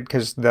excited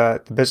because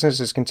the business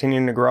is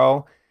continuing to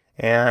grow.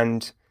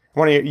 And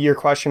one of your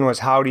question was,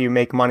 how do you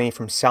make money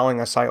from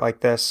selling a site like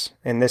this?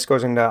 And this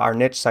goes into our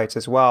niche sites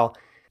as well.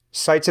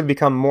 Sites have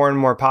become more and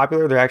more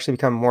popular. They're actually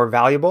become more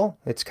valuable.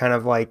 It's kind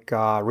of like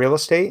real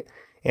estate.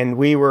 And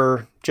we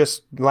were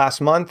just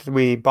last month,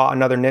 we bought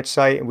another niche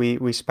site.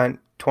 We spent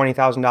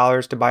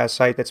 $20,000 to buy a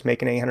site that's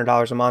making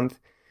 $800 a month.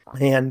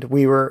 And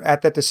we were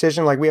at that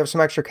decision, like, we have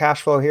some extra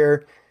cash flow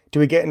here. Do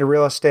we get into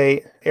real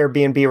estate,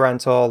 Airbnb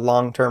rental,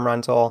 long-term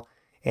rental?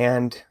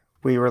 And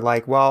we were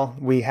like, well,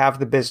 we have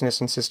the business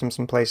and systems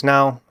in place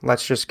now.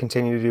 Let's just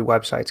continue to do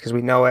websites because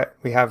we know it.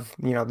 We have,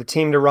 the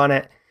team to run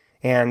it.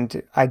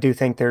 And I do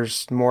think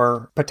there's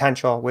more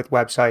potential with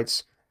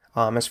websites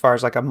as far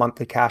as like a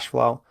monthly cash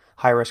flow,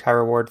 high risk, high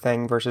reward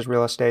thing versus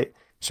real estate.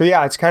 So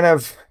yeah, it's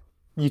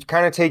you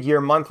take your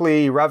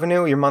monthly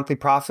revenue, your monthly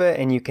profit,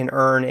 and you can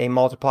earn a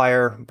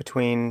multiplier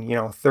between,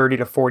 30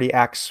 to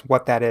 40x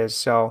what that is.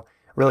 So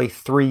really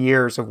 3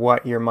 years of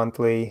what your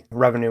monthly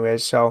revenue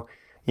is. So,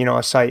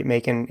 a site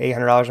making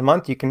 $800 a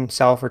month, you can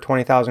sell for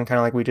 $20,000, kind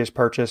of like we just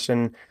purchased.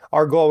 And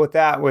our goal with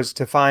that was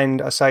to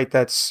find a site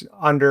that's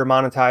under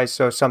monetized.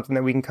 So something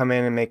that we can come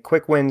in and make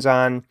quick wins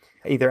on,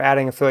 either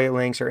adding affiliate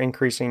links or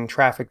increasing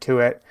traffic to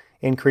it,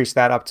 increase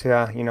that up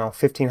to,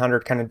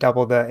 1,500, kind of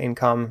double the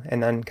income,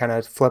 and then kind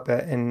of flip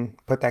it and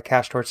put that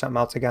cash towards something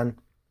else again.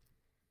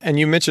 And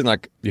you mentioned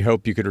like you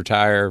hope you could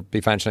retire,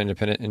 be financially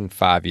independent in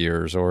 5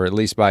 years or at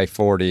least by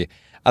 40.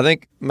 I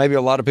think maybe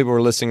a lot of people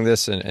are listening to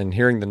this and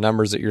hearing the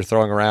numbers that you're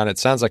throwing around. It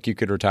sounds like you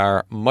could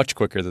retire much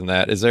quicker than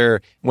that. Is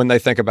there, when they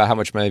think about how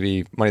much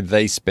maybe money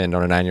they spend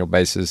on an annual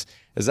basis,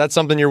 is that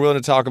something you're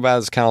willing to talk about?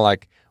 It's kind of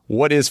like,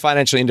 what is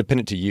financially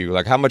independent to you?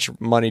 Like, how much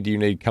money do you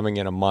need coming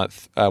in a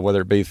month,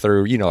 whether it be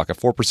through, like a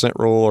 4%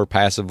 rule or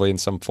passively in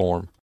some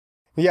form?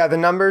 Yeah, the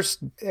numbers,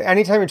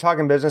 anytime you're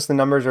talking business, the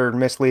numbers are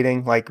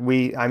misleading. Like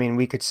we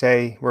could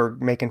say we're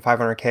making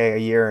 500K a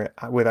year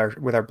with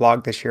our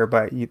blog this year,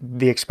 but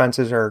the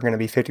expenses are going to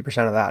be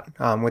 50% of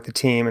that, with the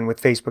team and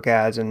with Facebook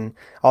ads and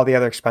all the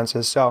other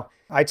expenses. So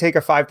I take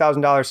a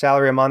 $5,000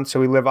 salary a month. So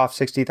we live off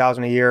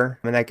 60,000 a year,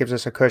 and that gives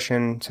us a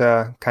cushion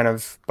to kind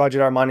of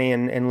budget our money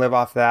and live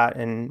off that.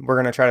 And we're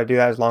going to try to do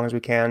that as long as we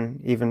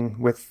can, even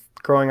with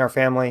growing our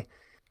family.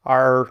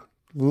 Our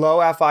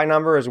low FI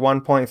number is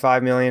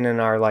 1.5 million, and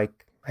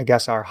I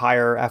guess our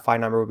higher FI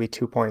number would be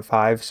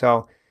 2.5.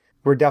 So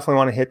we definitely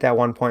want to hit that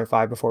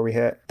 1.5 before we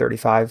hit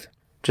 35,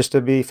 just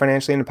to be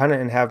financially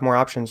independent and have more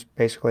options,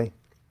 basically.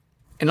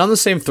 And on the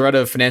same thread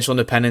of financial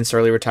independence,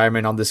 early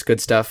retirement, all this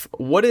good stuff,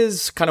 what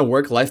is kind of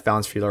work-life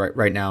balance for you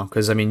right now?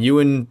 Because, I mean, you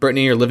and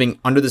Brittany are living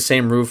under the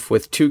same roof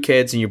with 2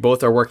 kids, and you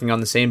both are working on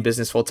the same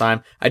business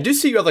full-time. I do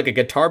see you have like a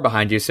guitar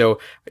behind you. So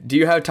do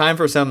you have time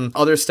for some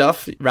other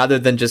stuff rather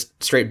than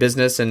just straight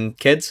business and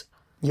kids?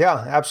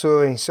 Yeah,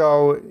 absolutely.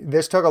 So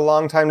this took a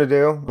long time to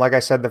do. Like I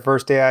said, the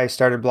first day I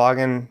started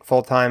blogging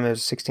full-time, it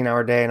was a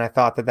 16-hour day, and I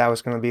thought that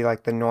was going to be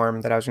like the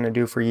norm that I was going to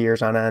do for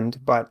years on end.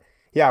 But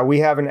yeah, we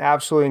have an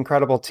absolutely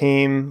incredible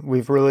team.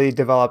 We've really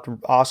developed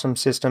awesome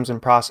systems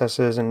and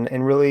processes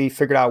and really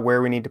figured out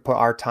where we need to put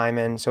our time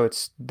in so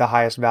it's the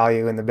highest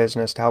value in the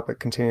business to help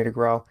it continue to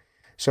grow.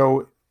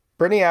 So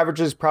Brittany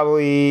averages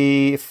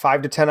probably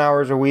 5 to 10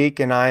 hours a week,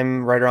 and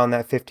I'm right around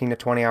that 15 to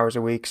 20 hours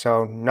a week.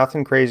 So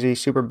nothing crazy,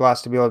 super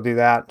blessed to be able to do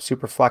that,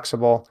 super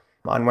flexible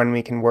on when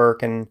we can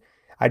work. And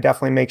I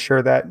definitely make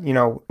sure that,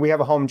 we have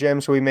a home gym,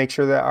 so we make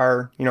sure that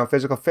our,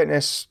 physical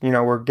fitness,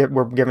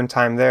 we're given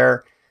time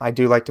there. I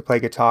do like to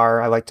play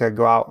guitar. I like to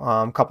go out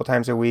a couple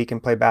times a week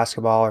and play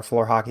basketball or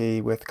floor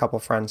hockey with a couple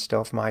friends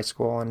still from high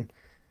school. And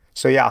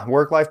so, yeah,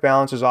 work-life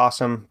balance is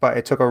awesome, but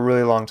it took a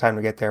really long time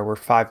to get there. We're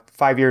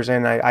five years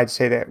in. I'd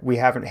say that we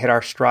haven't hit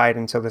our stride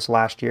until this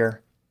last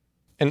year.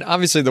 And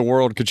obviously the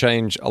world could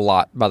change a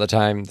lot by the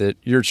time that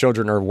your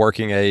children are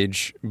working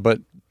age, but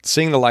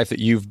seeing the life that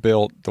you've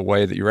built, the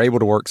way that you're able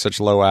to work such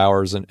low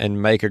hours and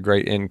make a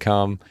great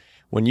income,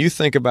 when you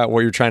think about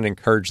what you're trying to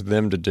encourage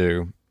them to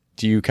do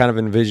you kind of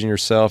envision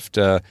yourself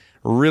to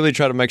really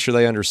try to make sure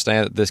they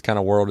understand that this kind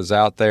of world is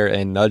out there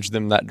and nudge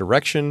them that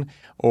direction?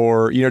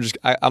 Or,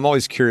 I'm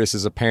always curious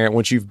as a parent,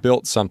 once you've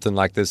built something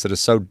like this that is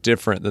so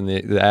different than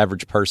the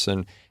average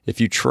person, if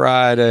you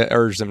try to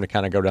urge them to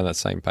kind of go down that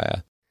same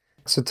path.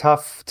 It's a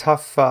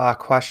tough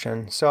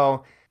question.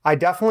 So I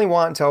definitely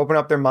want to open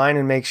up their mind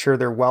and make sure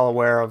they're well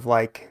aware of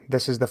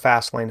this is the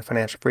fast lane to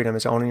financial freedom,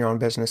 is owning your own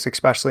business,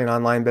 especially an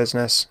online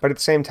business. But at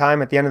the same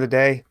time, at the end of the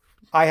day,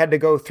 I had to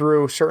go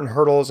through certain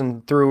hurdles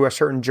and through a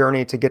certain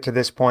journey to get to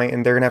this point,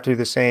 and they're going to have to do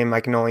the same. I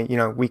can only,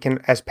 we can,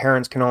 as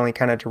parents, can only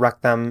kind of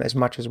direct them as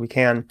much as we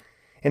can.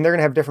 And they're going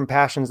to have different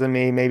passions than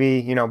me.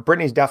 Maybe,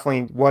 Brittany's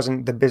definitely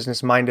wasn't the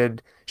business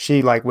minded.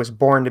 She was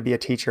born to be a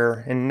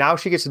teacher, and now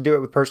she gets to do it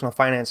with personal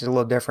finance. Is a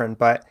little different,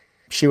 but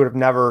she would have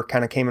never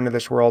kind of came into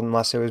this world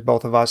unless it was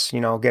both of us,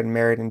 getting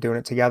married and doing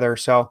it together.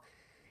 So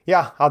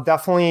yeah, we'll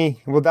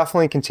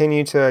definitely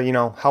continue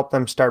to, help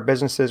them start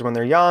businesses when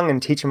they're young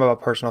and teach them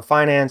about personal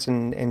finance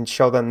and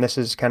show them this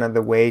is kind of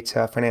the way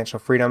to financial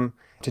freedom,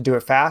 to do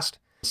it fast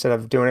instead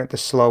of doing it the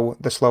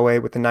slow way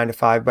with the 9 to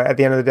 5. But at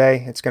the end of the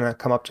day, it's going to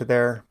come up to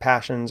their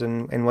passions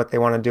and what they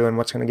want to do and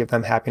what's going to give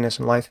them happiness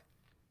in life.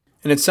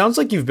 And it sounds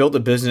like you've built a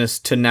business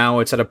to now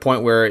it's at a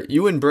point where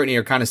you and Brittany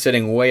are kind of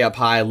sitting way up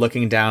high,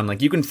 looking down.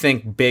 Like you can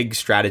think big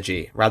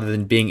strategy rather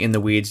than being in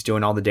the weeds,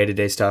 doing all the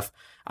day-to-day stuff.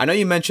 I know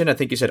you mentioned, I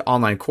think you said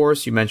online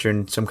course, you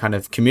mentioned some kind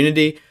of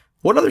community.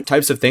 What other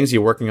types of things are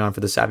you working on for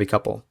the Savvy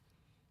Couple?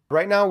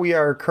 Right now, we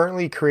are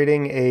currently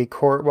creating a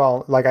course.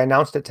 Well, like I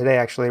announced it today,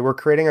 actually, we're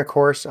creating a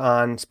course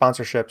on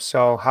sponsorships.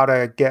 So how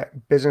to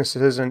get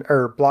businesses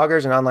or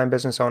bloggers and online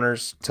business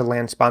owners to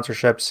land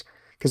sponsorships.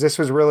 Because this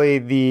was really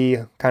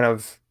the kind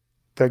of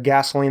the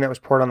gasoline that was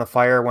poured on the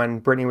fire when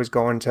Brittany was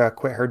going to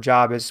quit her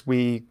job.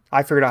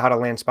 I figured out how to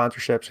land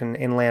sponsorships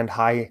and land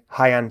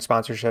high-end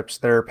sponsorships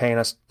that are paying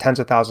us tens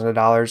of thousands of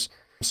dollars.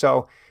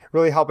 So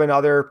really helping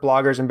other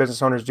bloggers and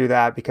business owners do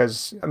that,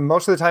 because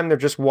most of the time they're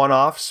just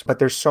one-offs, but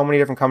there's so many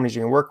different companies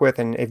you can work with.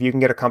 And if you can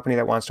get a company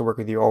that wants to work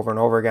with you over and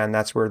over again,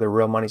 that's where the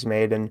real money's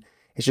made. And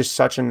it's just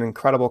such an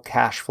incredible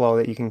cash flow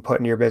that you can put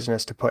into your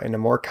business to put into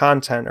more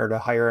content or to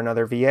hire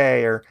another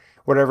VA or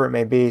whatever it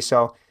may be.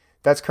 So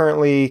that's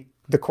currently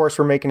the course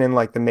we're making in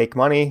the make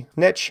money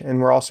niche.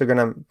 And we're also going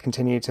to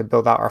continue to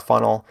build out our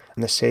funnel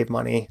and the save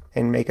money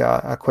and make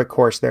a quick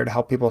course there to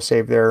help people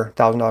save their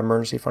 $1,000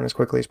 emergency fund as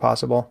quickly as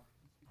possible.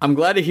 I'm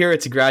glad to hear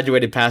it's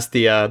graduated past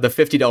the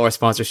 $50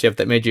 sponsorship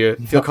that made you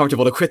feel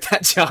comfortable to quit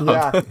that job.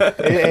 Yeah.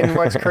 And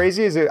what's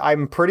crazy is that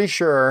I'm pretty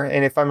sure,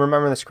 and if I'm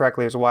remembering this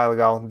correctly, it was a while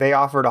ago, they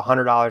offered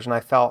 $100 and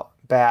I felt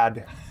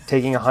bad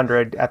taking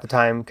 $100 at the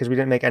time because we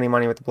didn't make any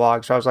money with the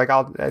blog. So I was like,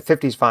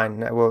 50's fine.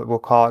 We'll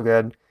call it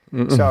good.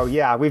 So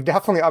yeah, we've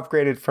definitely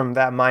upgraded from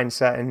that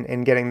mindset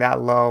and getting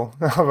that low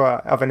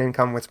of an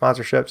income with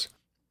sponsorships.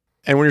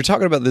 And when you're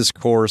talking about this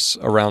course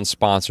around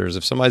sponsors,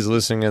 if somebody's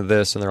listening to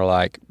this and they're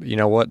like, you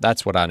know what,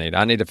 that's what I need.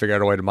 I need to figure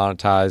out a way to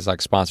monetize.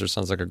 Like sponsors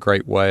sounds like a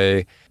great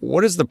way.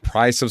 What is the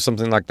price of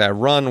something like that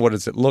run? What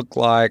does it look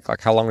like?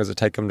 Like how long does it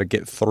take them to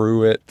get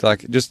through it?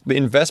 Like just the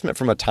investment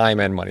from a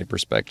time and money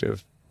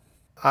perspective.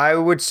 I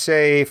would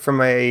say from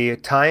a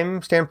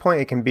time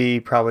standpoint, it can be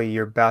probably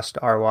your best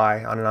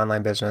ROI on an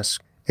online business,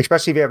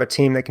 especially if you have a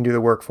team that can do the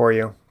work for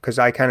you. Because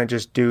I kind of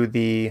just do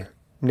the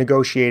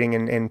negotiating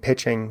and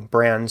pitching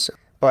brands.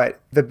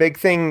 But the big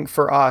thing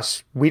for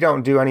us, we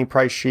don't do any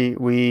price sheet.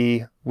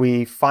 We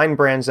find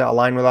brands that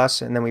align with us,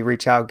 and then we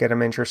reach out, get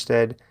them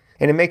interested.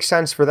 And it makes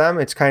sense for them.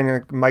 It's kind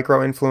of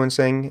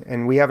micro-influencing,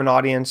 and we have an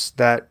audience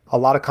that a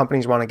lot of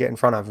companies want to get in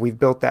front of. We've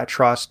built that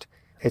trust.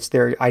 It's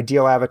their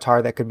ideal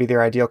avatar that could be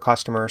their ideal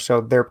customer. So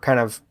they're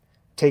kind of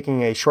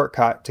taking a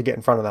shortcut to get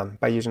in front of them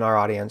by using our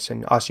audience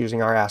and us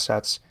using our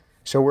assets.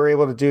 So we're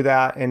able to do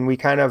that, and we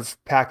kind of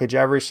package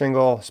every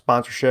single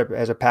sponsorship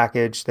as a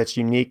package that's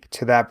unique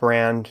to that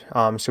brand.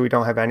 So we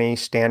don't have any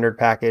standard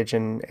package,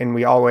 and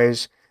we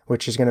always,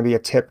 which is going to be a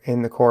tip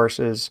in the course,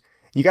 is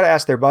you got to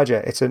ask their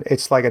budget.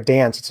 It's like a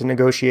dance. It's a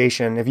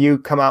negotiation. If you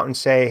come out and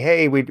say,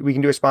 hey, we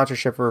can do a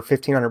sponsorship for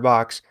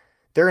 $1,500,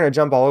 they're going to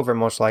jump all over it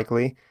most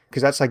likely,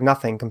 because that's like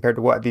nothing compared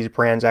to what these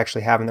brands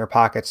actually have in their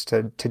pockets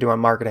to do on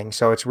marketing.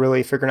 So it's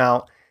really figuring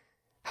out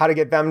how to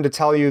get them to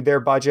tell you their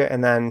budget,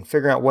 and then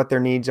figuring out what their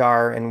needs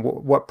are and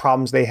what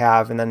problems they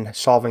have, and then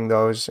solving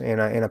those in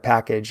a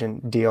package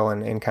and deal,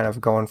 and kind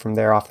of going from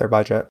there off their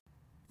budget.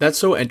 That's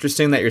so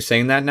interesting that you're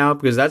saying that now,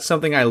 because that's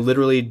something I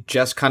literally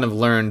just kind of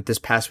learned this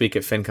past week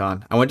at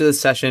FinCon. I went to the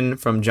session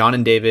from John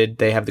and David.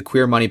 They have the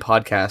Queer Money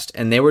podcast,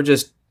 and they were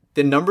just,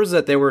 the numbers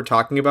that they were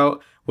talking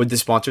about with the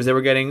sponsors they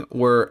were getting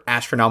were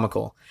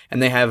astronomical.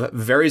 And they have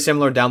very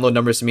similar download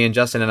numbers to me and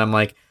Justin, and I'm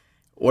like,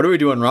 what are we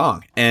doing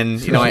wrong?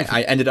 And, you know,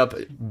 I ended up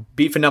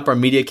beefing up our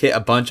media kit a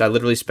bunch. I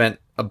literally spent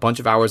a bunch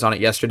of hours on it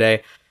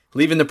yesterday,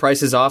 leaving the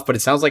prices off, but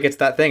it sounds like it's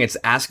that thing. It's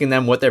asking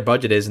them what their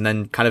budget is and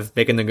then kind of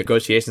making the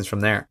negotiations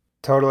from there.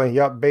 Totally.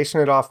 Yep. Basing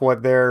it off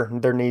what their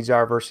needs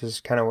are versus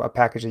kind of a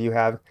package that you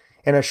have.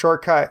 And a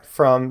shortcut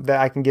from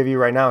that I can give you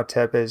right now, a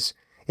tip is,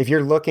 if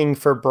you're looking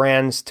for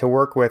brands to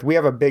work with, we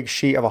have a big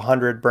sheet of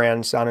 100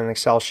 brands on an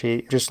Excel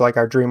sheet, just like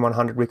our Dream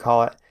 100, we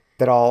call it,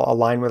 that all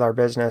align with our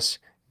business.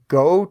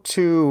 Go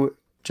to,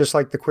 just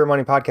like the Queer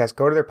Money podcast,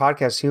 go to their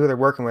podcast, see who they're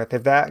working with.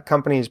 If that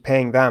company is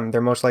paying them,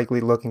 they're most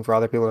likely looking for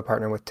other people to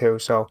partner with too.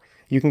 So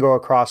you can go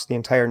across the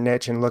entire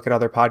niche and look at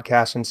other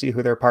podcasts and see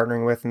who they're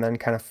partnering with, and then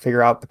kind of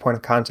figure out the point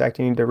of contact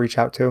you need to reach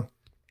out to.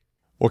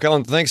 Well,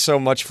 Kelan, thanks so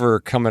much for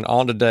coming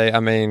on today.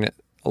 I mean,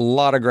 a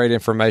lot of great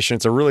information.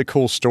 It's a really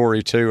cool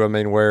story too. I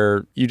mean,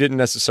 where you didn't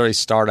necessarily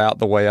start out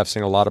the way I've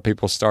seen a lot of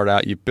people start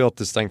out. You built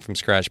this thing from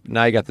scratch, but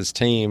now you got this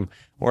team.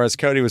 Whereas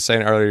Cody was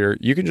saying earlier,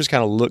 you can just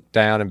kind of look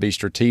down and be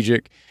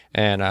strategic.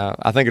 And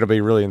I think it'll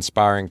be really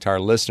inspiring to our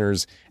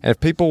listeners. And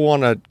if people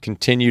want to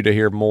continue to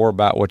hear more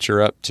about what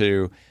you're up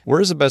to,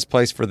 where's the best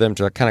place for them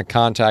to kind of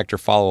contact or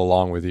follow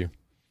along with you?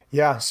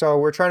 Yeah, so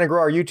we're trying to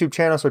grow our YouTube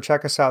channel, so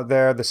check us out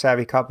there, The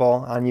Savvy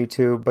Couple on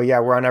YouTube. But yeah,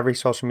 we're on every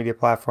social media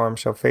platform,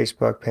 so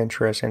Facebook,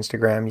 Pinterest,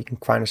 Instagram. You can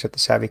find us at The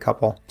Savvy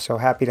Couple. So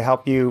happy to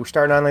help you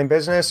start an online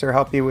business or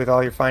help you with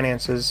all your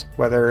finances,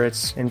 whether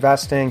it's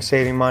investing,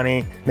 saving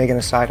money, making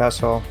a side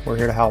hustle. We're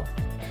here to help.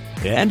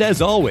 And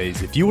as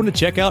always, if you want to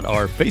check out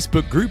our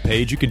Facebook group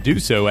page, you can do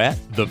so at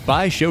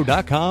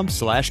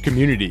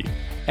thefishow.com/community.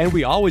 And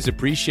we always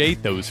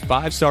appreciate those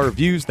 5-star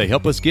reviews. They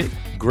help us get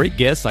great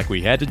guests like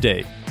we had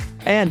today.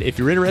 And if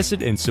you're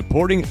interested in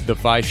supporting The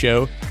Fi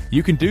Show,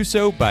 you can do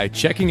so by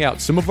checking out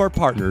some of our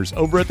partners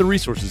over at the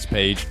resources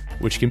page,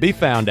 which can be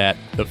found at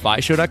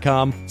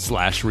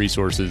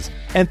thefishow.com/resources.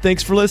 And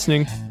thanks for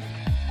listening.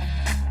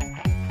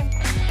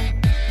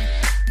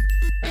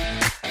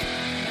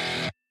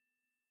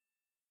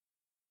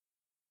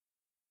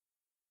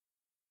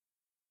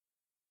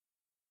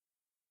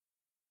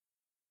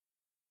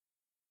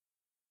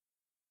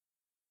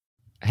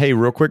 Hey,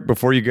 real quick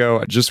before you go,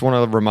 I just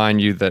want to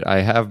remind you that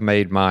I have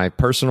made my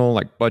personal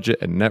budget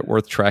and net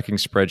worth tracking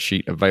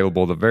spreadsheet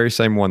available, the very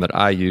same one that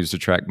I use to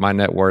track my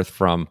net worth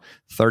from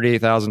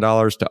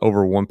 $38,000 to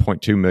over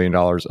 $1.2 million,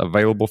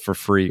 available for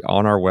free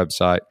on our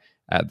website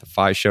at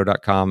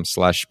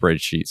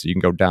thefishow.com/spreadsheet. So you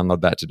can go download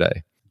that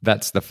today.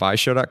 That's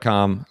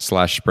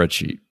thefishow.com/spreadsheet.